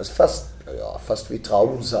erfahren. Es ist fast wie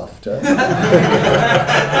Traubensaft. Ja.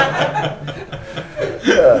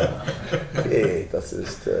 Ja, okay, das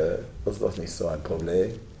ist doch nicht so ein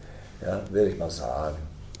Problem, ja, will ich mal sagen.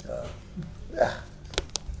 Ja,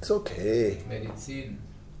 ist okay.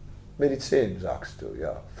 Medizin, sagst du,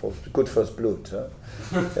 ja. Gut fürs Blut.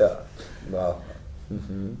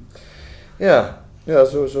 Ja, ja,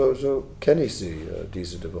 so kenne ich sie,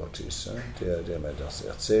 diese Devotees, der mir das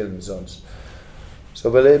erzählen sonst.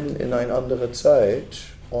 So, wir leben in einer anderen Zeit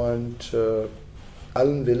und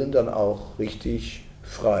allen willen dann auch richtig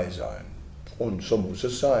frei sein. Und so muss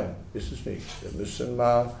es sein, ist es nicht. Wir müssen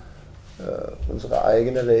mal unser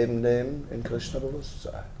eigenes Leben nehmen in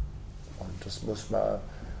Krishna-Bewusstsein. Und das muss mal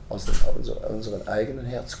aus unserem eigenen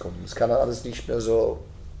Herz kommen. Es kann alles nicht mehr so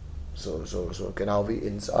genau wie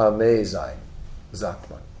ins Armee sein,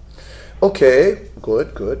 sagt man. Okay, gut,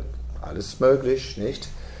 alles möglich, nicht?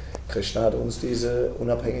 Krishna hat uns diese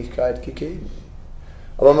Unabhängigkeit gegeben.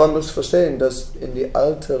 Aber man muss verstehen, dass in die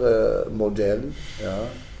ältere Modell, ja,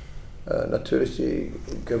 natürlich die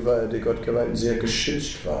Gottgeweihten sehr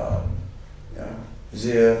geschützt waren. Ja,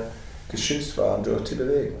 sehr geschützt waren durch die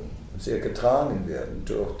Bewegung, sehr getragen werden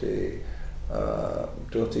durch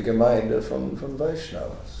die Gemeinde von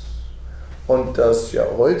Vaishnavas. Und dass ja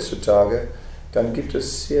heutzutage, dann gibt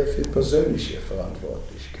es sehr viel persönliche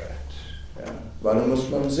Verantwortlichkeit. Ja. Wann muss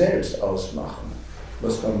man selbst ausmachen,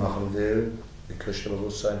 was man machen will, mit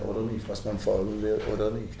Krishna-Bewusstsein oder nicht, was man folgen will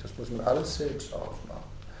oder nicht. Das muss man alles selbst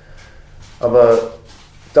ausmachen. Aber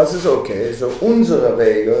das ist okay, so unsere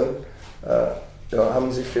Regeln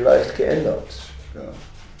haben sich vielleicht geändert. Ja.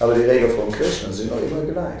 Aber die Regeln von Krishna sind noch immer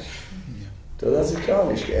gleich. Das hat sich gar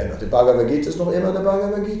nicht geändert. Die Bhagavad Gita ist noch immer der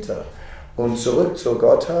Bhagavad Gita. Und zurück zur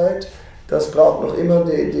Gottheit, das braucht noch immer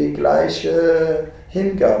die gleiche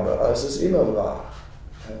Hingabe, als es immer war.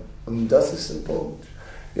 Ja. Und das ist ein Punkt.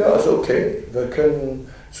 Ja, ist okay. Wir können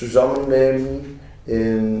zusammenleben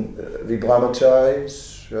wie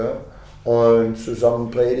Brahmacharis, ja, und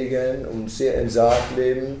zusammen predigen und sehr entsagt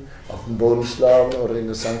leben, auf dem Bodhislaven oder in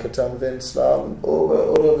der Sankirtan-Slaven.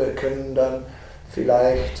 Oder wir können dann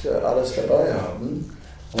vielleicht alles dabei haben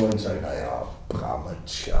und sagen, naja,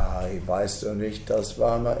 Brahmachari, weißt du nicht, das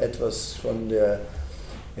war mal etwas von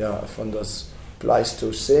das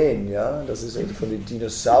Pleistozän, ja, das ist von den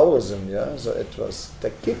Dinosauriern, ja, so etwas, da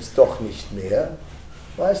gibt es doch nicht mehr.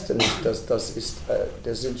 Weißt du nicht, dass das ist,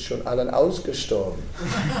 der sind schon alle ausgestorben.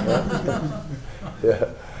 Ja?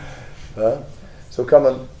 Ja? So kann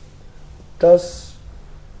man das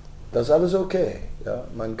Das ist alles okay. Ja?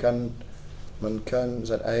 Man kann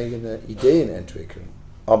seine eigenen Ideen entwickeln.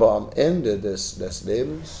 Aber am Ende des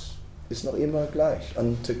Lebens ist noch immer gleich.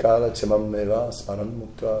 Antekala chamam meva smaran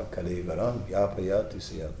mukta kalevaram yapayati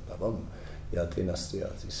siyatavam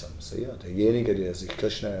yatinastiyati samsaya. Derjenige, der sich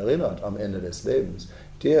Krishna erinnert am Ende des Lebens,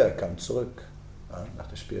 der kann zurück nach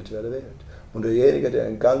der spirituellen Welt. Und derjenige, der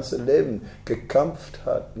ein ganzes Leben gekämpft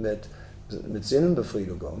hat mit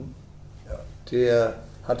Sinnenbefriedigung, ja, der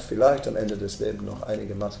hat vielleicht am Ende des Lebens noch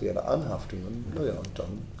einige materielle Anhaftungen, naja, und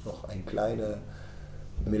dann noch ein kleine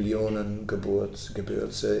Millionen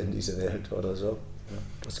Gebürze in dieser Welt oder so. Ja,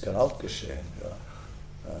 das kann auch geschehen. Ja.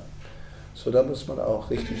 Ja. So, da muss man auch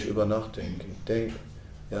richtig über nachdenken.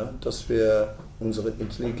 Ja, dass wir unsere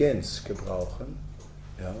Intelligenz gebrauchen,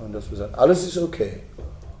 ja, und dass wir sagen, alles ist okay.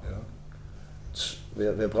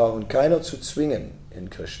 Ja. Wir brauchen keiner zu zwingen in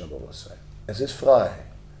Krishna-Bewusstsein. Es ist frei.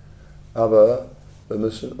 Aber wir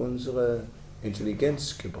müssen unsere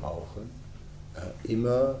Intelligenz gebrauchen,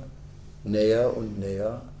 immer näher und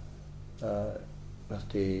näher nach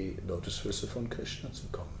die Lotusfüße von Krishna zu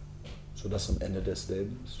kommen, sodass am Ende des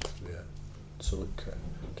Lebens wir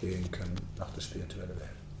zurückgehen können nach der spirituellen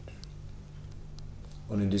Welt.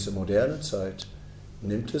 Und in dieser modernen Zeit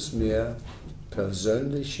nimmt es mehr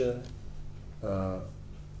persönliche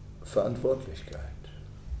Verantwortlichkeit.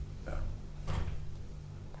 Ja.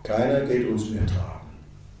 Keiner geht uns mehr tragen.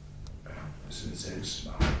 Ja, wir müssen es selbst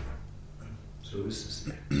machen. Ja, so ist es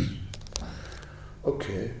nicht.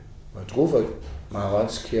 Okay, Dhruva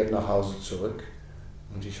Maharaj kehrt nach Hause zurück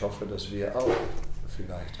und ich hoffe, dass wir auch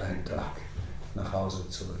vielleicht einen Tag nach Hause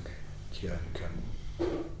zurückkehren können.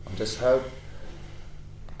 Und deshalb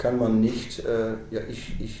kann man nicht,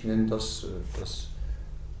 ich nenne das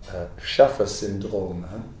Schaffer-Syndrom,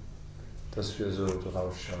 dass wir so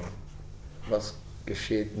drauf schauen. Was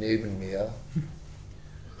geschieht neben mir?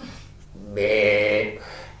 Bäh.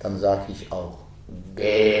 Dann sage ich auch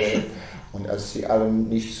Bäh. Und als sie alle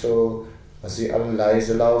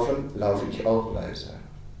leise laufen, laufe ich auch leise.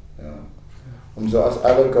 Ja. Und so als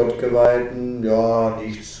alle Gottgeweihten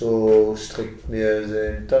nicht so strikt mehr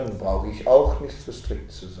sind, dann brauche ich auch nicht so strikt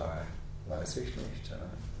zu sein. Weiß ich nicht. Ja.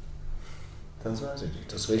 Das weiß ich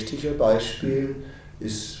nicht. Das richtige Beispiel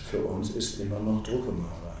ist für uns immer noch Dhruva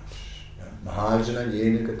Maharaj. Ja. Mahajana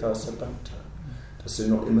jene Gatasa Bhakta. Das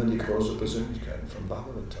sind noch immer die großen Persönlichkeiten von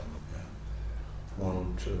Bhagavatam. Ja.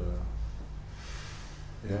 Und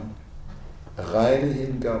reine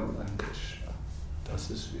Hingabe an Krishna,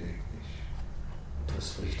 das ist wirklich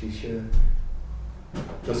das Richtige,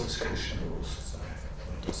 das ist Krishna-Bewusstsein.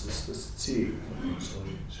 Und das ist das Ziel von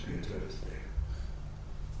unserem spirituellen Leben.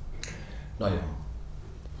 Naja,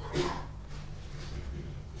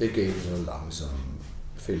 wir gehen so langsam,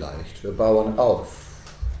 vielleicht, wir bauen auf.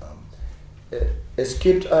 Es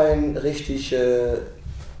gibt einen richtigen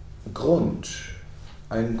Grund,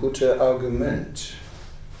 ein gutes Argument,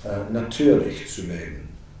 natürlich zu leben.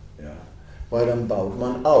 Ja. Weil dann baut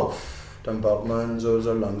man auf. Dann baut man so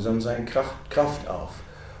langsam seine Kraft auf.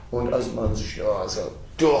 Und als man sich so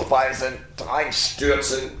durchbeißen,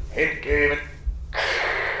 reinstürzen, hingeben,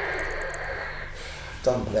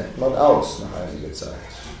 dann brennt man aus nach einiger Zeit.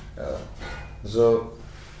 Ja. So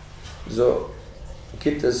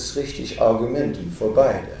gibt es richtig Argumente für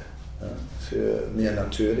beide. Ja. Für mehr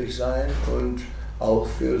natürlich sein und auch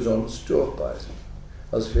für sonst durchbeißen.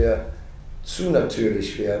 Als wir zu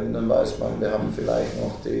natürlich werden, dann weiß man, wir haben vielleicht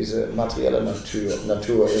noch diese materielle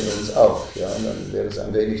Natur in uns auch. Ja? Und dann wird es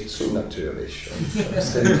ein wenig zu natürlich. Und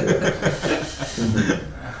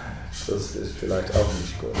das ist vielleicht auch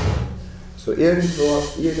nicht gut. So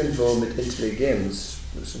irgendwo mit Intelligenz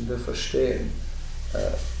müssen wir verstehen,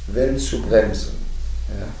 wenn zu bremsen.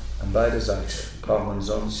 Ja? An beide Seiten braucht man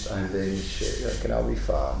sonst ein wenig, genau wie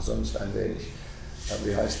fahren, sonst ein wenig.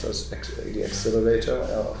 Wie heißt das? Die Accelerator?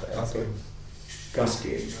 Gas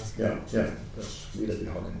geben. Ja, das wieder wie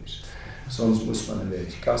Holländisch. Sonst muss man ein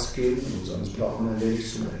wenig Gas geben und sonst braucht man ein wenig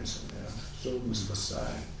zu bremsen. Ja. So muss das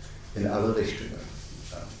sein. In alle Richtungen.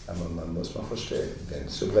 Ja. Aber man muss mal verstehen, wenn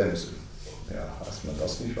zu bremsen. Ja, als man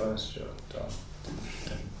das nicht weiß, dann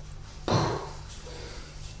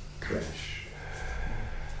Crash.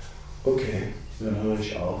 Okay, dann höre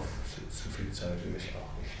ich auf. Zu viel Zeit will ich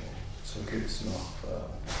auch nicht nehmen. So, gibt es noch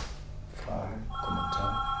Fragen,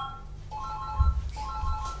 Kommentare?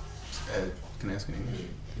 Can I ask in English?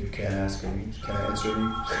 You can ask in English. Can I answer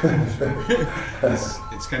in English?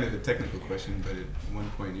 It's kind of a technical question, but at one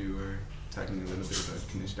point you were talking a little bit about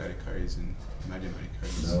Kanishtarikaris and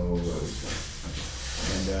Madhyamadikaris. No. Okay.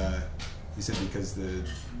 And you said because the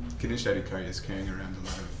Kanishtarikari is carrying around a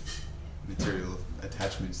lot of material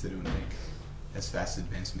attachments, they don't make as fast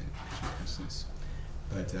advancement in Krishna consciousness.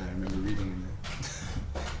 But I remember reading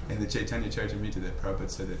in the Chaitanya Charitamrita that Prabhupada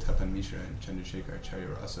said that Tapan Mishra and Chandrasekhar Acharya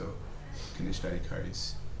were also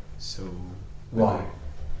Kanishtarikaris. So why?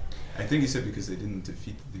 I think he said because they couldn't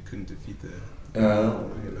defeat the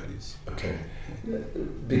Mayavadis. Okay.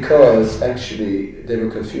 Because actually they were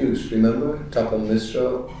confused. Remember Tapan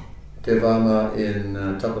Mishra? Der war mal in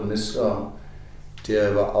Tapan Mishra.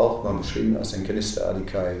 Der war auch mal beschrieben als ein Kanista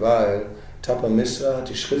Adhikari, weil Tapan Mishra hat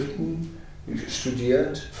die Schriften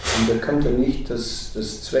studiert und er konnte nicht das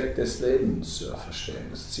Zweck des Lebens verstehen,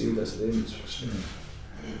 das Ziel des Lebens verstehen.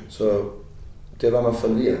 So, der war mal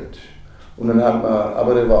verwirrt. Und dann hat man,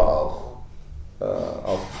 aber der war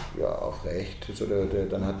auch recht. So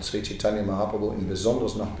dann hat Sri Chaitanya Mahaprabhu ihn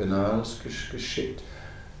besonders nach Benares geschickt,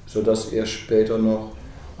 sodass er später noch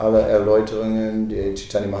alle Erläuterungen, die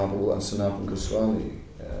Chaitanya Mahaprabhu an Sanatana Goswami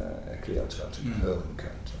erklärt hat, hören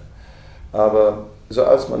könnte. Aber so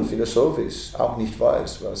als man philosophisch auch nicht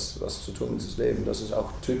weiß, was zu tun ist das Leben, das ist auch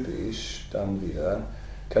typisch dann wieder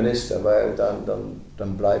Kanista, weil dann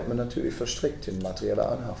bleibt man natürlich verstrickt in materielle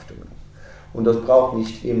Anhaftungen. Und das braucht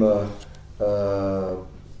nicht immer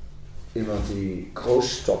die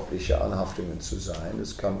großstoffliche Anhaftungen zu sein,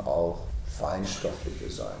 das kann auch feinstoffliche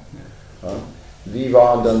sein. Ja? Wir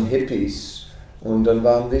waren dann Hippies und dann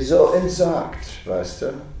waren wir so entsagt, weißt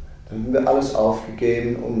du. Dann haben wir alles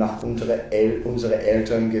aufgegeben und nach unsere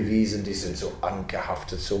Eltern gewiesen, die sind so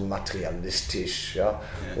angehaftet, so materialistisch. Ja?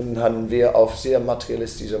 Und dann haben wir auf sehr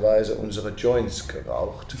materialistische Weise unsere Joints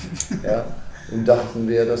geraucht. Ja? Und dachten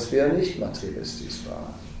wir, dass wir nicht materialistisch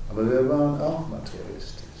waren. Aber wir waren auch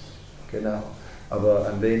materialistisch. Genau. Aber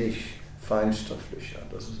ein wenig feinstofflicher,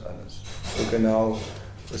 das ist alles. So genau.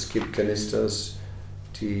 Es gibt Kanistas,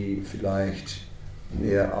 die vielleicht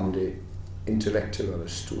mehr an die intellektuelle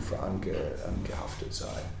Stufe angehaftet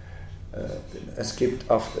sein. Es gibt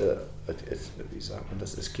wie sagt man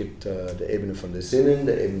das? Es gibt die Ebene von den Sinnen,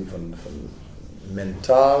 die Ebene von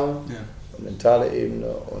mentale Ebene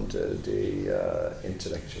und die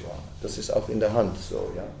intellektuelle. Das ist auch in der Hand so,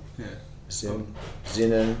 ja.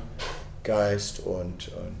 Sinnen, Geist und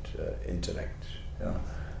Intellekt. Ja.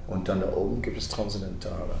 Und dann da oben gibt es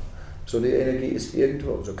Transzendentale. So die Energie ist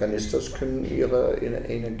irgendwo. So Kanistas können ihre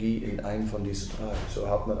Energie in einen von diesen drei. So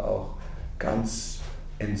hat man auch ganz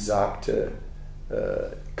entsagte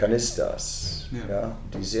Kanistas, ja,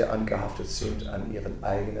 die sehr angehaftet sind an ihren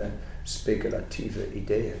eigenen spekulative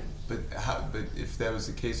Ideen. But if that was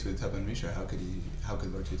the case with Tapan Mishra, how could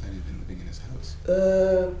Lord Chaitanya have been living in his house?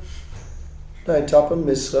 Nein, Tapan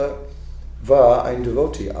Mishra war ein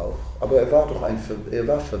Devotee auch, aber er war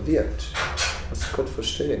verwirrt. Das Gott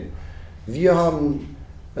verstehen. Wir haben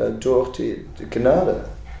durch die Gnade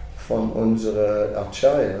von unseren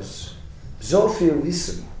Acharyas so viel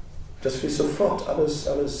Wissen, dass wir sofort alles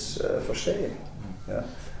verstehen. Ja?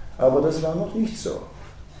 Aber das war noch nicht so.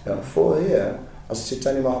 Ja, vorher, als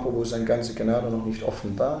Chaitanya Mahaprabhu seine ganze Gnade noch nicht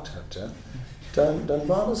offenbart hatte, dann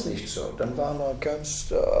war das nicht so. Dann war er ganz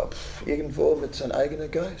irgendwo mit seinem eigenen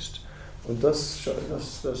Geist. Und das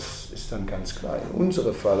ist dann ganz klar. In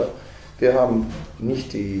unserem Falle,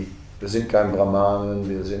 wir sind kein Brahmanen,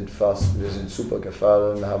 wir sind super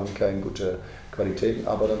gefallen, haben keine gute Qualitäten,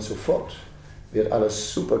 aber dann sofort wird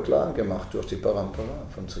alles super klar gemacht durch die Parampara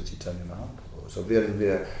von Sri Chaitanya Mahaprabhu. So werden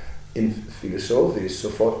wir in Philosophie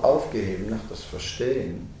sofort aufgeheben nach das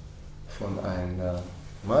Verstehen von einem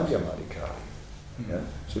Madhyamadikari. Ja?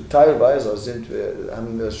 So teilweise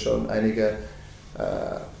haben wir schon einige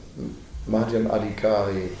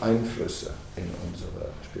Madhyamadikari-Einflüsse in unser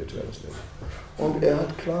spirituelles Leben. Und er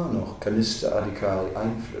hat klar noch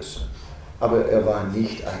Kanista-Adhikari-Einflüsse. Aber er war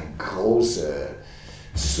nicht ein großer,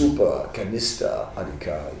 super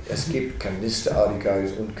Kanista-Adhikari. Es gibt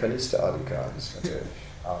Kanista-Adhikaris und Kanista-Adhikaris natürlich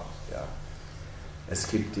auch. Ja. Es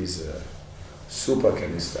gibt diese super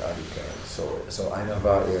Kanista-Adhikaris. So einer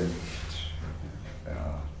war er nicht.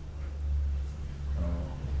 Ja.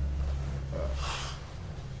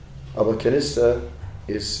 Aber Kanista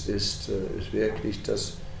ist wirklich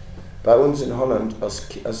das, bei uns in Holland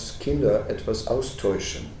als Kinder etwas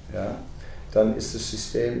austäuschen, ja, dann ist das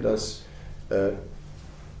System, dass, dann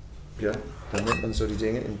nimmt man so die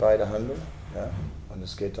Dinge in beide Hände, ja, und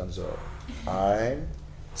es geht dann so 1,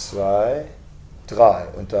 2, 3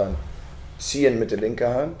 und dann ziehen mit der linken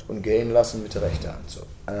Hand und gehen lassen mit der rechten Hand, so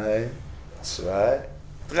 1, 2,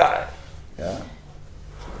 3, ja,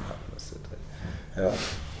 ja.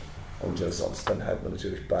 Und sonst dann hält man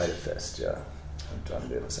natürlich beide fest, ja. Und dann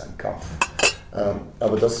wird es ein Kampf.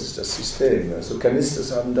 Aber das ist das System. Also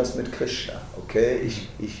Kanistas haben das mit Krishna. Okay,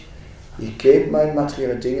 ich gebe meine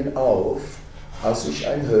materiellen Dinge auf als ich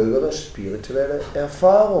eine höhere spirituelle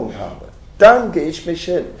Erfahrung habe. Dann gehe ich mich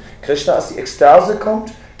hin. Krishna, als die Ekstase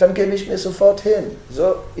kommt, dann gebe ich mir sofort hin.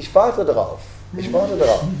 So, ich warte darauf,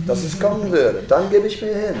 dass es kommen würde. Dann gebe ich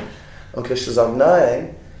mir hin. Und Krishna sagt,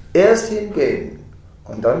 nein, erst hingeben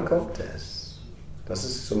und dann kommt es. Das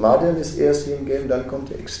ist so, Madhyam ist erst hingeben, dann kommt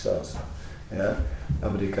die Ekstase. Ja?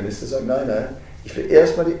 Aber die Kanisten sagen, nein, ich will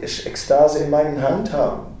erstmal die Ekstase in meinen Hand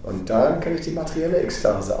haben und dann kann ich die materielle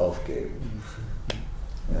Ekstase aufgeben.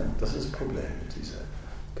 Ja, das ist das Problem mit dieser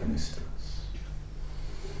Kanisten.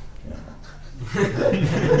 Ja.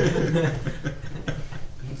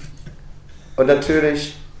 Und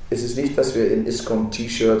natürlich ist es nicht, dass wir in ISKCON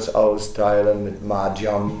T-Shirts austeilen mit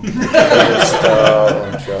Madhyam, und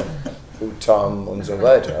Uttam und so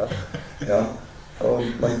weiter. Ja.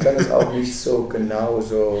 Und man kann es auch nicht so genau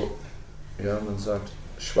so, ja, man sagt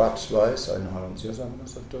schwarz-weiß, Sie sagen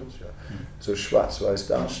das auf Deutsch, ja, so schwarz-weiß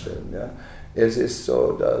darstellen. Ja. Es ist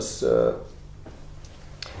so, dass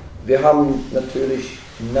wir haben natürlich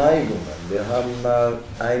Neigungen, wir haben mal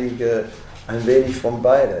ein wenig von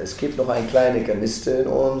beide. Es gibt noch eine kleine Kaniste in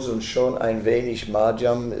uns und schon ein wenig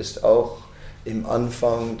Madhyam ist auch im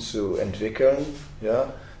Anfang zu entwickeln.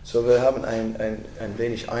 Ja? So, wir haben ein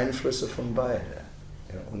wenig Einflüsse von beide.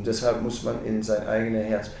 Ja? Und deshalb muss man in sein eigenes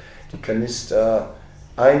Herz die Kanister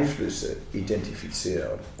Einflüsse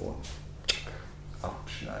identifizieren und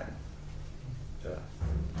abschneiden. Ja.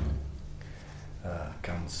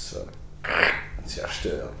 Ganz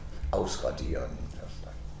zerstören, ausradieren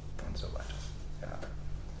und so weiter.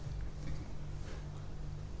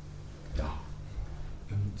 Ja.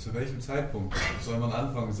 Zu welchem Zeitpunkt soll man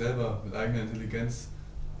anfangen, selber mit eigener Intelligenz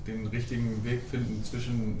den richtigen Weg finden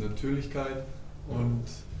zwischen Natürlichkeit und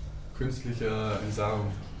künstlicher Entsagung?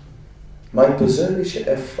 Meine persönliche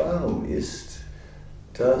Erfahrung ist,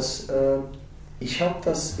 dass ich habe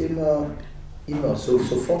das immer so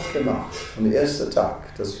sofort gemacht. Von dem ersten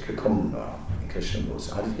Tag, dass ich gekommen war in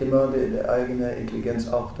Krishnamurti, hatte ich immer die eigene Intelligenz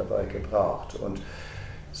auch dabei gebraucht. Und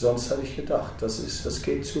sonst habe ich gedacht, das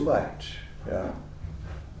geht zu weit. Ja.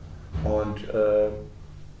 Und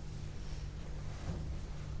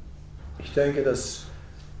ich denke, dass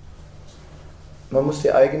man muss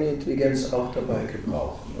die eigene Intelligenz auch dabei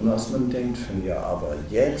gebrauchen. Und als man denkt von, ja, aber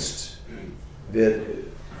jetzt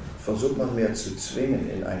versucht man mehr zu zwingen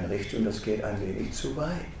in eine Richtung, das geht ein wenig zu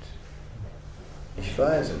weit. Ich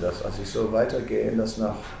weiß, dass als ich so weitergehe, dass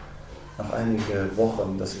nach einigen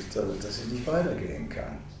Wochen, dass ich nicht weitergehen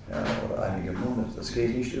kann. Ja, oder einige Monate, das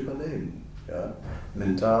geht nicht überleben. Ja,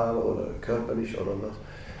 mental oder körperlich oder was.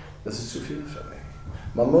 Das ist zu viel für mich.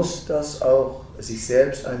 Man muss das auch sich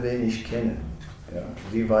selbst ein wenig kennen, ja,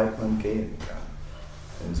 wie weit man gehen kann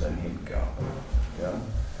in seiner Hingabe. Ja.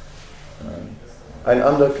 Ein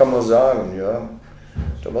anderer kann man sagen, ja,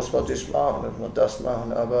 da muss man das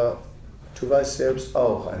machen, aber du weißt selbst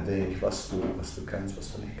auch ein wenig, was du kannst,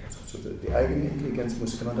 was du nicht kannst. Also die eigene Intelligenz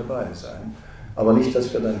muss immer dabei sein, aber nicht,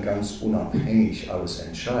 dass wir dann ganz unabhängig alles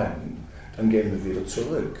entscheiden. Dann gehen wir wieder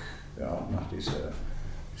zurück, ja, nach dieser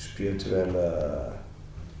spirituellen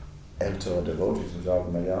älteren Devotees und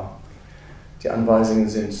sagen, naja, die Anweisungen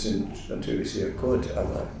sind natürlich sehr gut,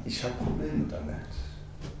 aber ich habe Probleme damit.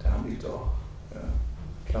 Da habe ich doch. Ja.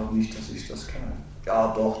 Ich glaube nicht, dass ich das kann.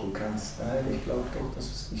 Ja, doch, du kannst. Nein, ich glaube doch, dass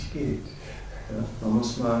es nicht geht. Ja. Man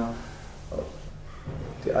muss mal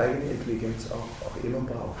die eigene Intelligenz auch immer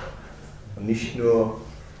brauchen. Und nicht nur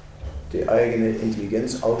die eigene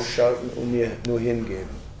Intelligenz ausschalten und nur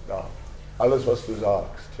hingeben. Ja. Alles, was du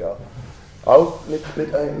sagst. Ja. Auch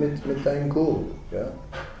mit deinem Guru. Ja.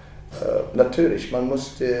 Natürlich, man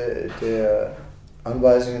muss der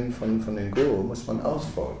Anweisungen von den Guru muss man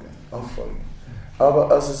auffolgen.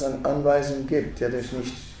 Aber als es eine Anweisung gibt, der dich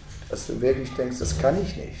nicht, dass du wirklich denkst, das kann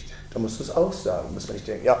ich nicht, dann musst du es auch sagen. Du musst nicht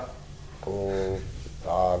denken, ja,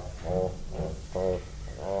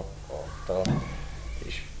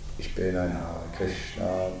 ich bin ein Hare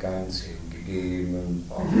Krishna, ganz hingegeben.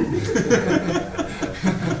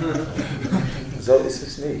 So ist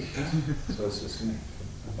es nicht.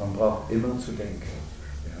 Man braucht immer zu denken,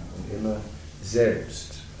 ja, und immer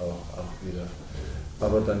selbst auch wieder.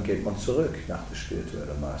 Aber dann geht man zurück nach dem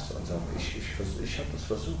spirituellen Meister und sagt, ich habe das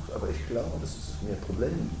versucht, aber ich glaube, dass es mir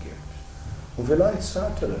Probleme gibt. Und vielleicht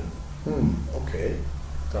sagt er dann, okay,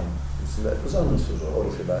 dann müssen wir etwas anderes versuchen.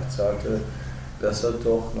 Oder vielleicht sagt er, besser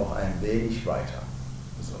doch noch ein wenig weiter.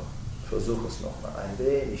 Also, versuch es noch mal ein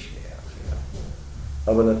wenig mehr. Vielleicht.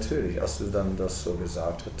 Aber natürlich, als du dann das so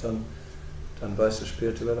gesagt hast, dann weiß der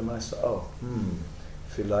spirituelle Meister auch,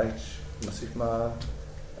 vielleicht muss ich mal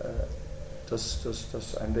das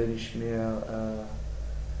ein wenig mehr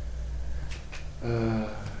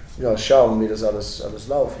ja, schauen, wie das alles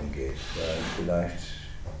laufen geht. Weil vielleicht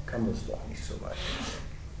kann das doch nicht so weit gehen.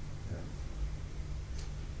 Ja.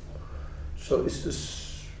 So ist es.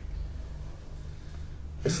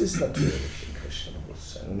 Es ist natürlich im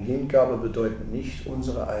Krishna-Bewusstsein. Und Hingabe bedeutet nicht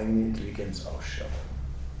unsere eigene Intelligenz ausschalten.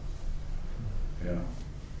 Ja.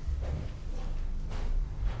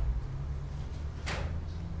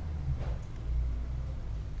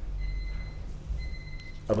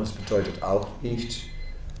 Aber es bedeutet auch nicht,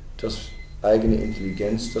 dass eigene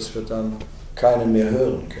Intelligenz, dass wir dann keinen mehr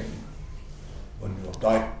hören können. Und nur,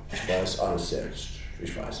 nein, ich weiß alles selbst.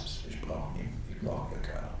 Ich weiß es, ich brauche ja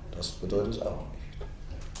keiner. Das bedeutet es auch nicht.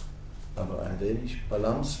 Aber ein wenig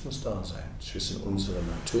Balance muss da sein zwischen unserer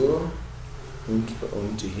Natur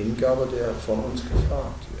und die Hingabe, der von uns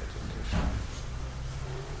gefragt wird in Krishna.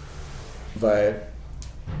 Weil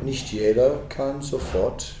nicht jeder kann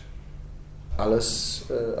sofort alles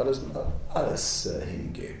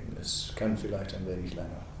hingeben. Es kann vielleicht ein wenig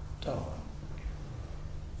länger dauern.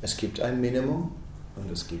 Es gibt ein Minimum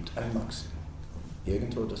und es gibt ein Maximum.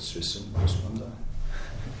 Irgendwo dazwischen muss man sein.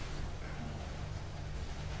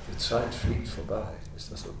 Die Zeit fliegt vorbei.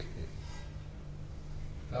 Ist das okay?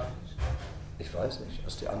 Darf ich? Ich weiß nicht.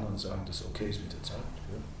 Was die anderen sagen, dass es okay ist mit der Zeit.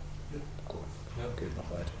 Ja? Ja. Gut. Ja. Geht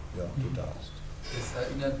noch weiter. Ja, du darfst. Das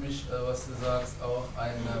erinnert mich, was du sagst, auch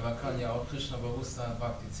man kann ja auch Krishna-Bewusstsein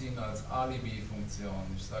praktizieren als Alibi-Funktion.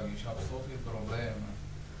 Ich sage, ich habe so viele Probleme.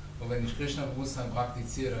 Und wenn ich Krishna-Bewusstsein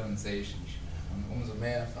praktiziere, dann sehe ich nicht mehr. Und umso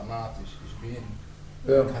mehr fanatisch ich bin,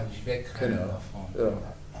 kann ich wegrennen davon. Ja.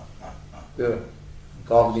 Ja.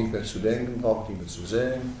 Brauche ich nicht mehr zu denken, brauche ich nicht mehr zu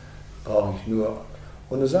sehen, brauche ich nur...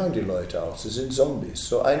 Und da sagen die Leute auch, sie sind Zombies.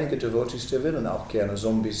 So einige Devotees, die wollen auch gerne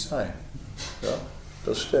Zombies sein. Ja,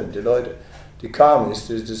 das stimmt. Die Leute, die Karmis,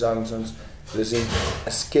 die sagen sonst, wir sind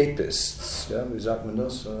Escapists. Ja, wie sagt man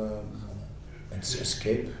das?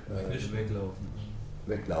 Escape? Weglaufen.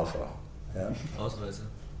 Weglaufer. Ja? Ausreißer.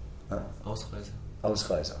 Ja? Ausreißer.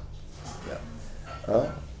 Ausreißer. Ja.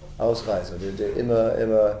 Ja? Ausreißer, die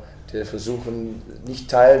immer die versuchen, nicht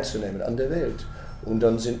teilzunehmen an der Welt. Und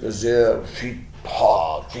dann sind wir sehr, wie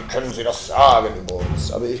können Sie das sagen über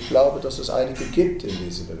uns? Aber ich glaube, dass es einige gibt in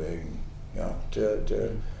dieser Bewegung, ja, die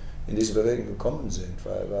in diese Bewegung gekommen sind,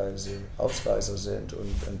 weil sie Ausreißer sind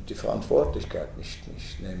und die Verantwortlichkeit nicht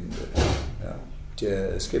nehmen will, ja, die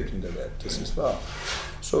es gibt in der Welt. Das ist wahr.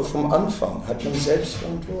 So vom Anfang hat man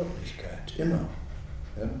Selbstverantwortlichkeit, immer.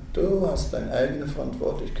 Ja? Du hast deine eigene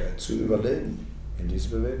Verantwortlichkeit zu überleben in dieser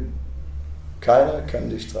Bewegung. Keiner kann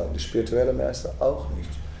dich tragen, der spirituelle Meister auch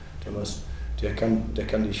nicht. Der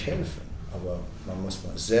kann dich helfen, aber man muss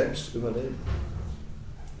mal selbst überleben.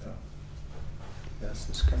 Ja, das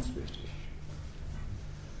ist ganz wichtig.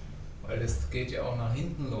 Weil es geht ja auch nach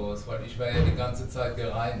hinten los, weil ich war ja die ganze Zeit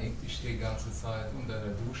gereinigt, ich stehe die ganze Zeit unter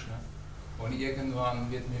der Dusche und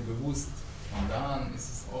irgendwann wird mir bewusst und dann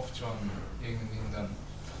ist es oft schon irgendwie dann,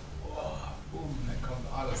 boom, dann kommt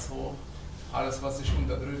alles hoch. Alles, was ich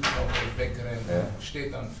unterdrückt habe, wegrennt,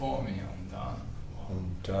 steht dann vor mir und dann. Wow.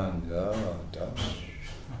 Und dann, ja.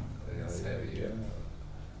 Das ist heavy. Ja.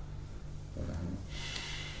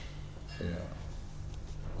 Ja.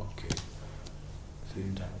 Okay.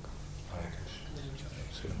 Vielen Dank. Hare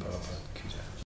Krishna.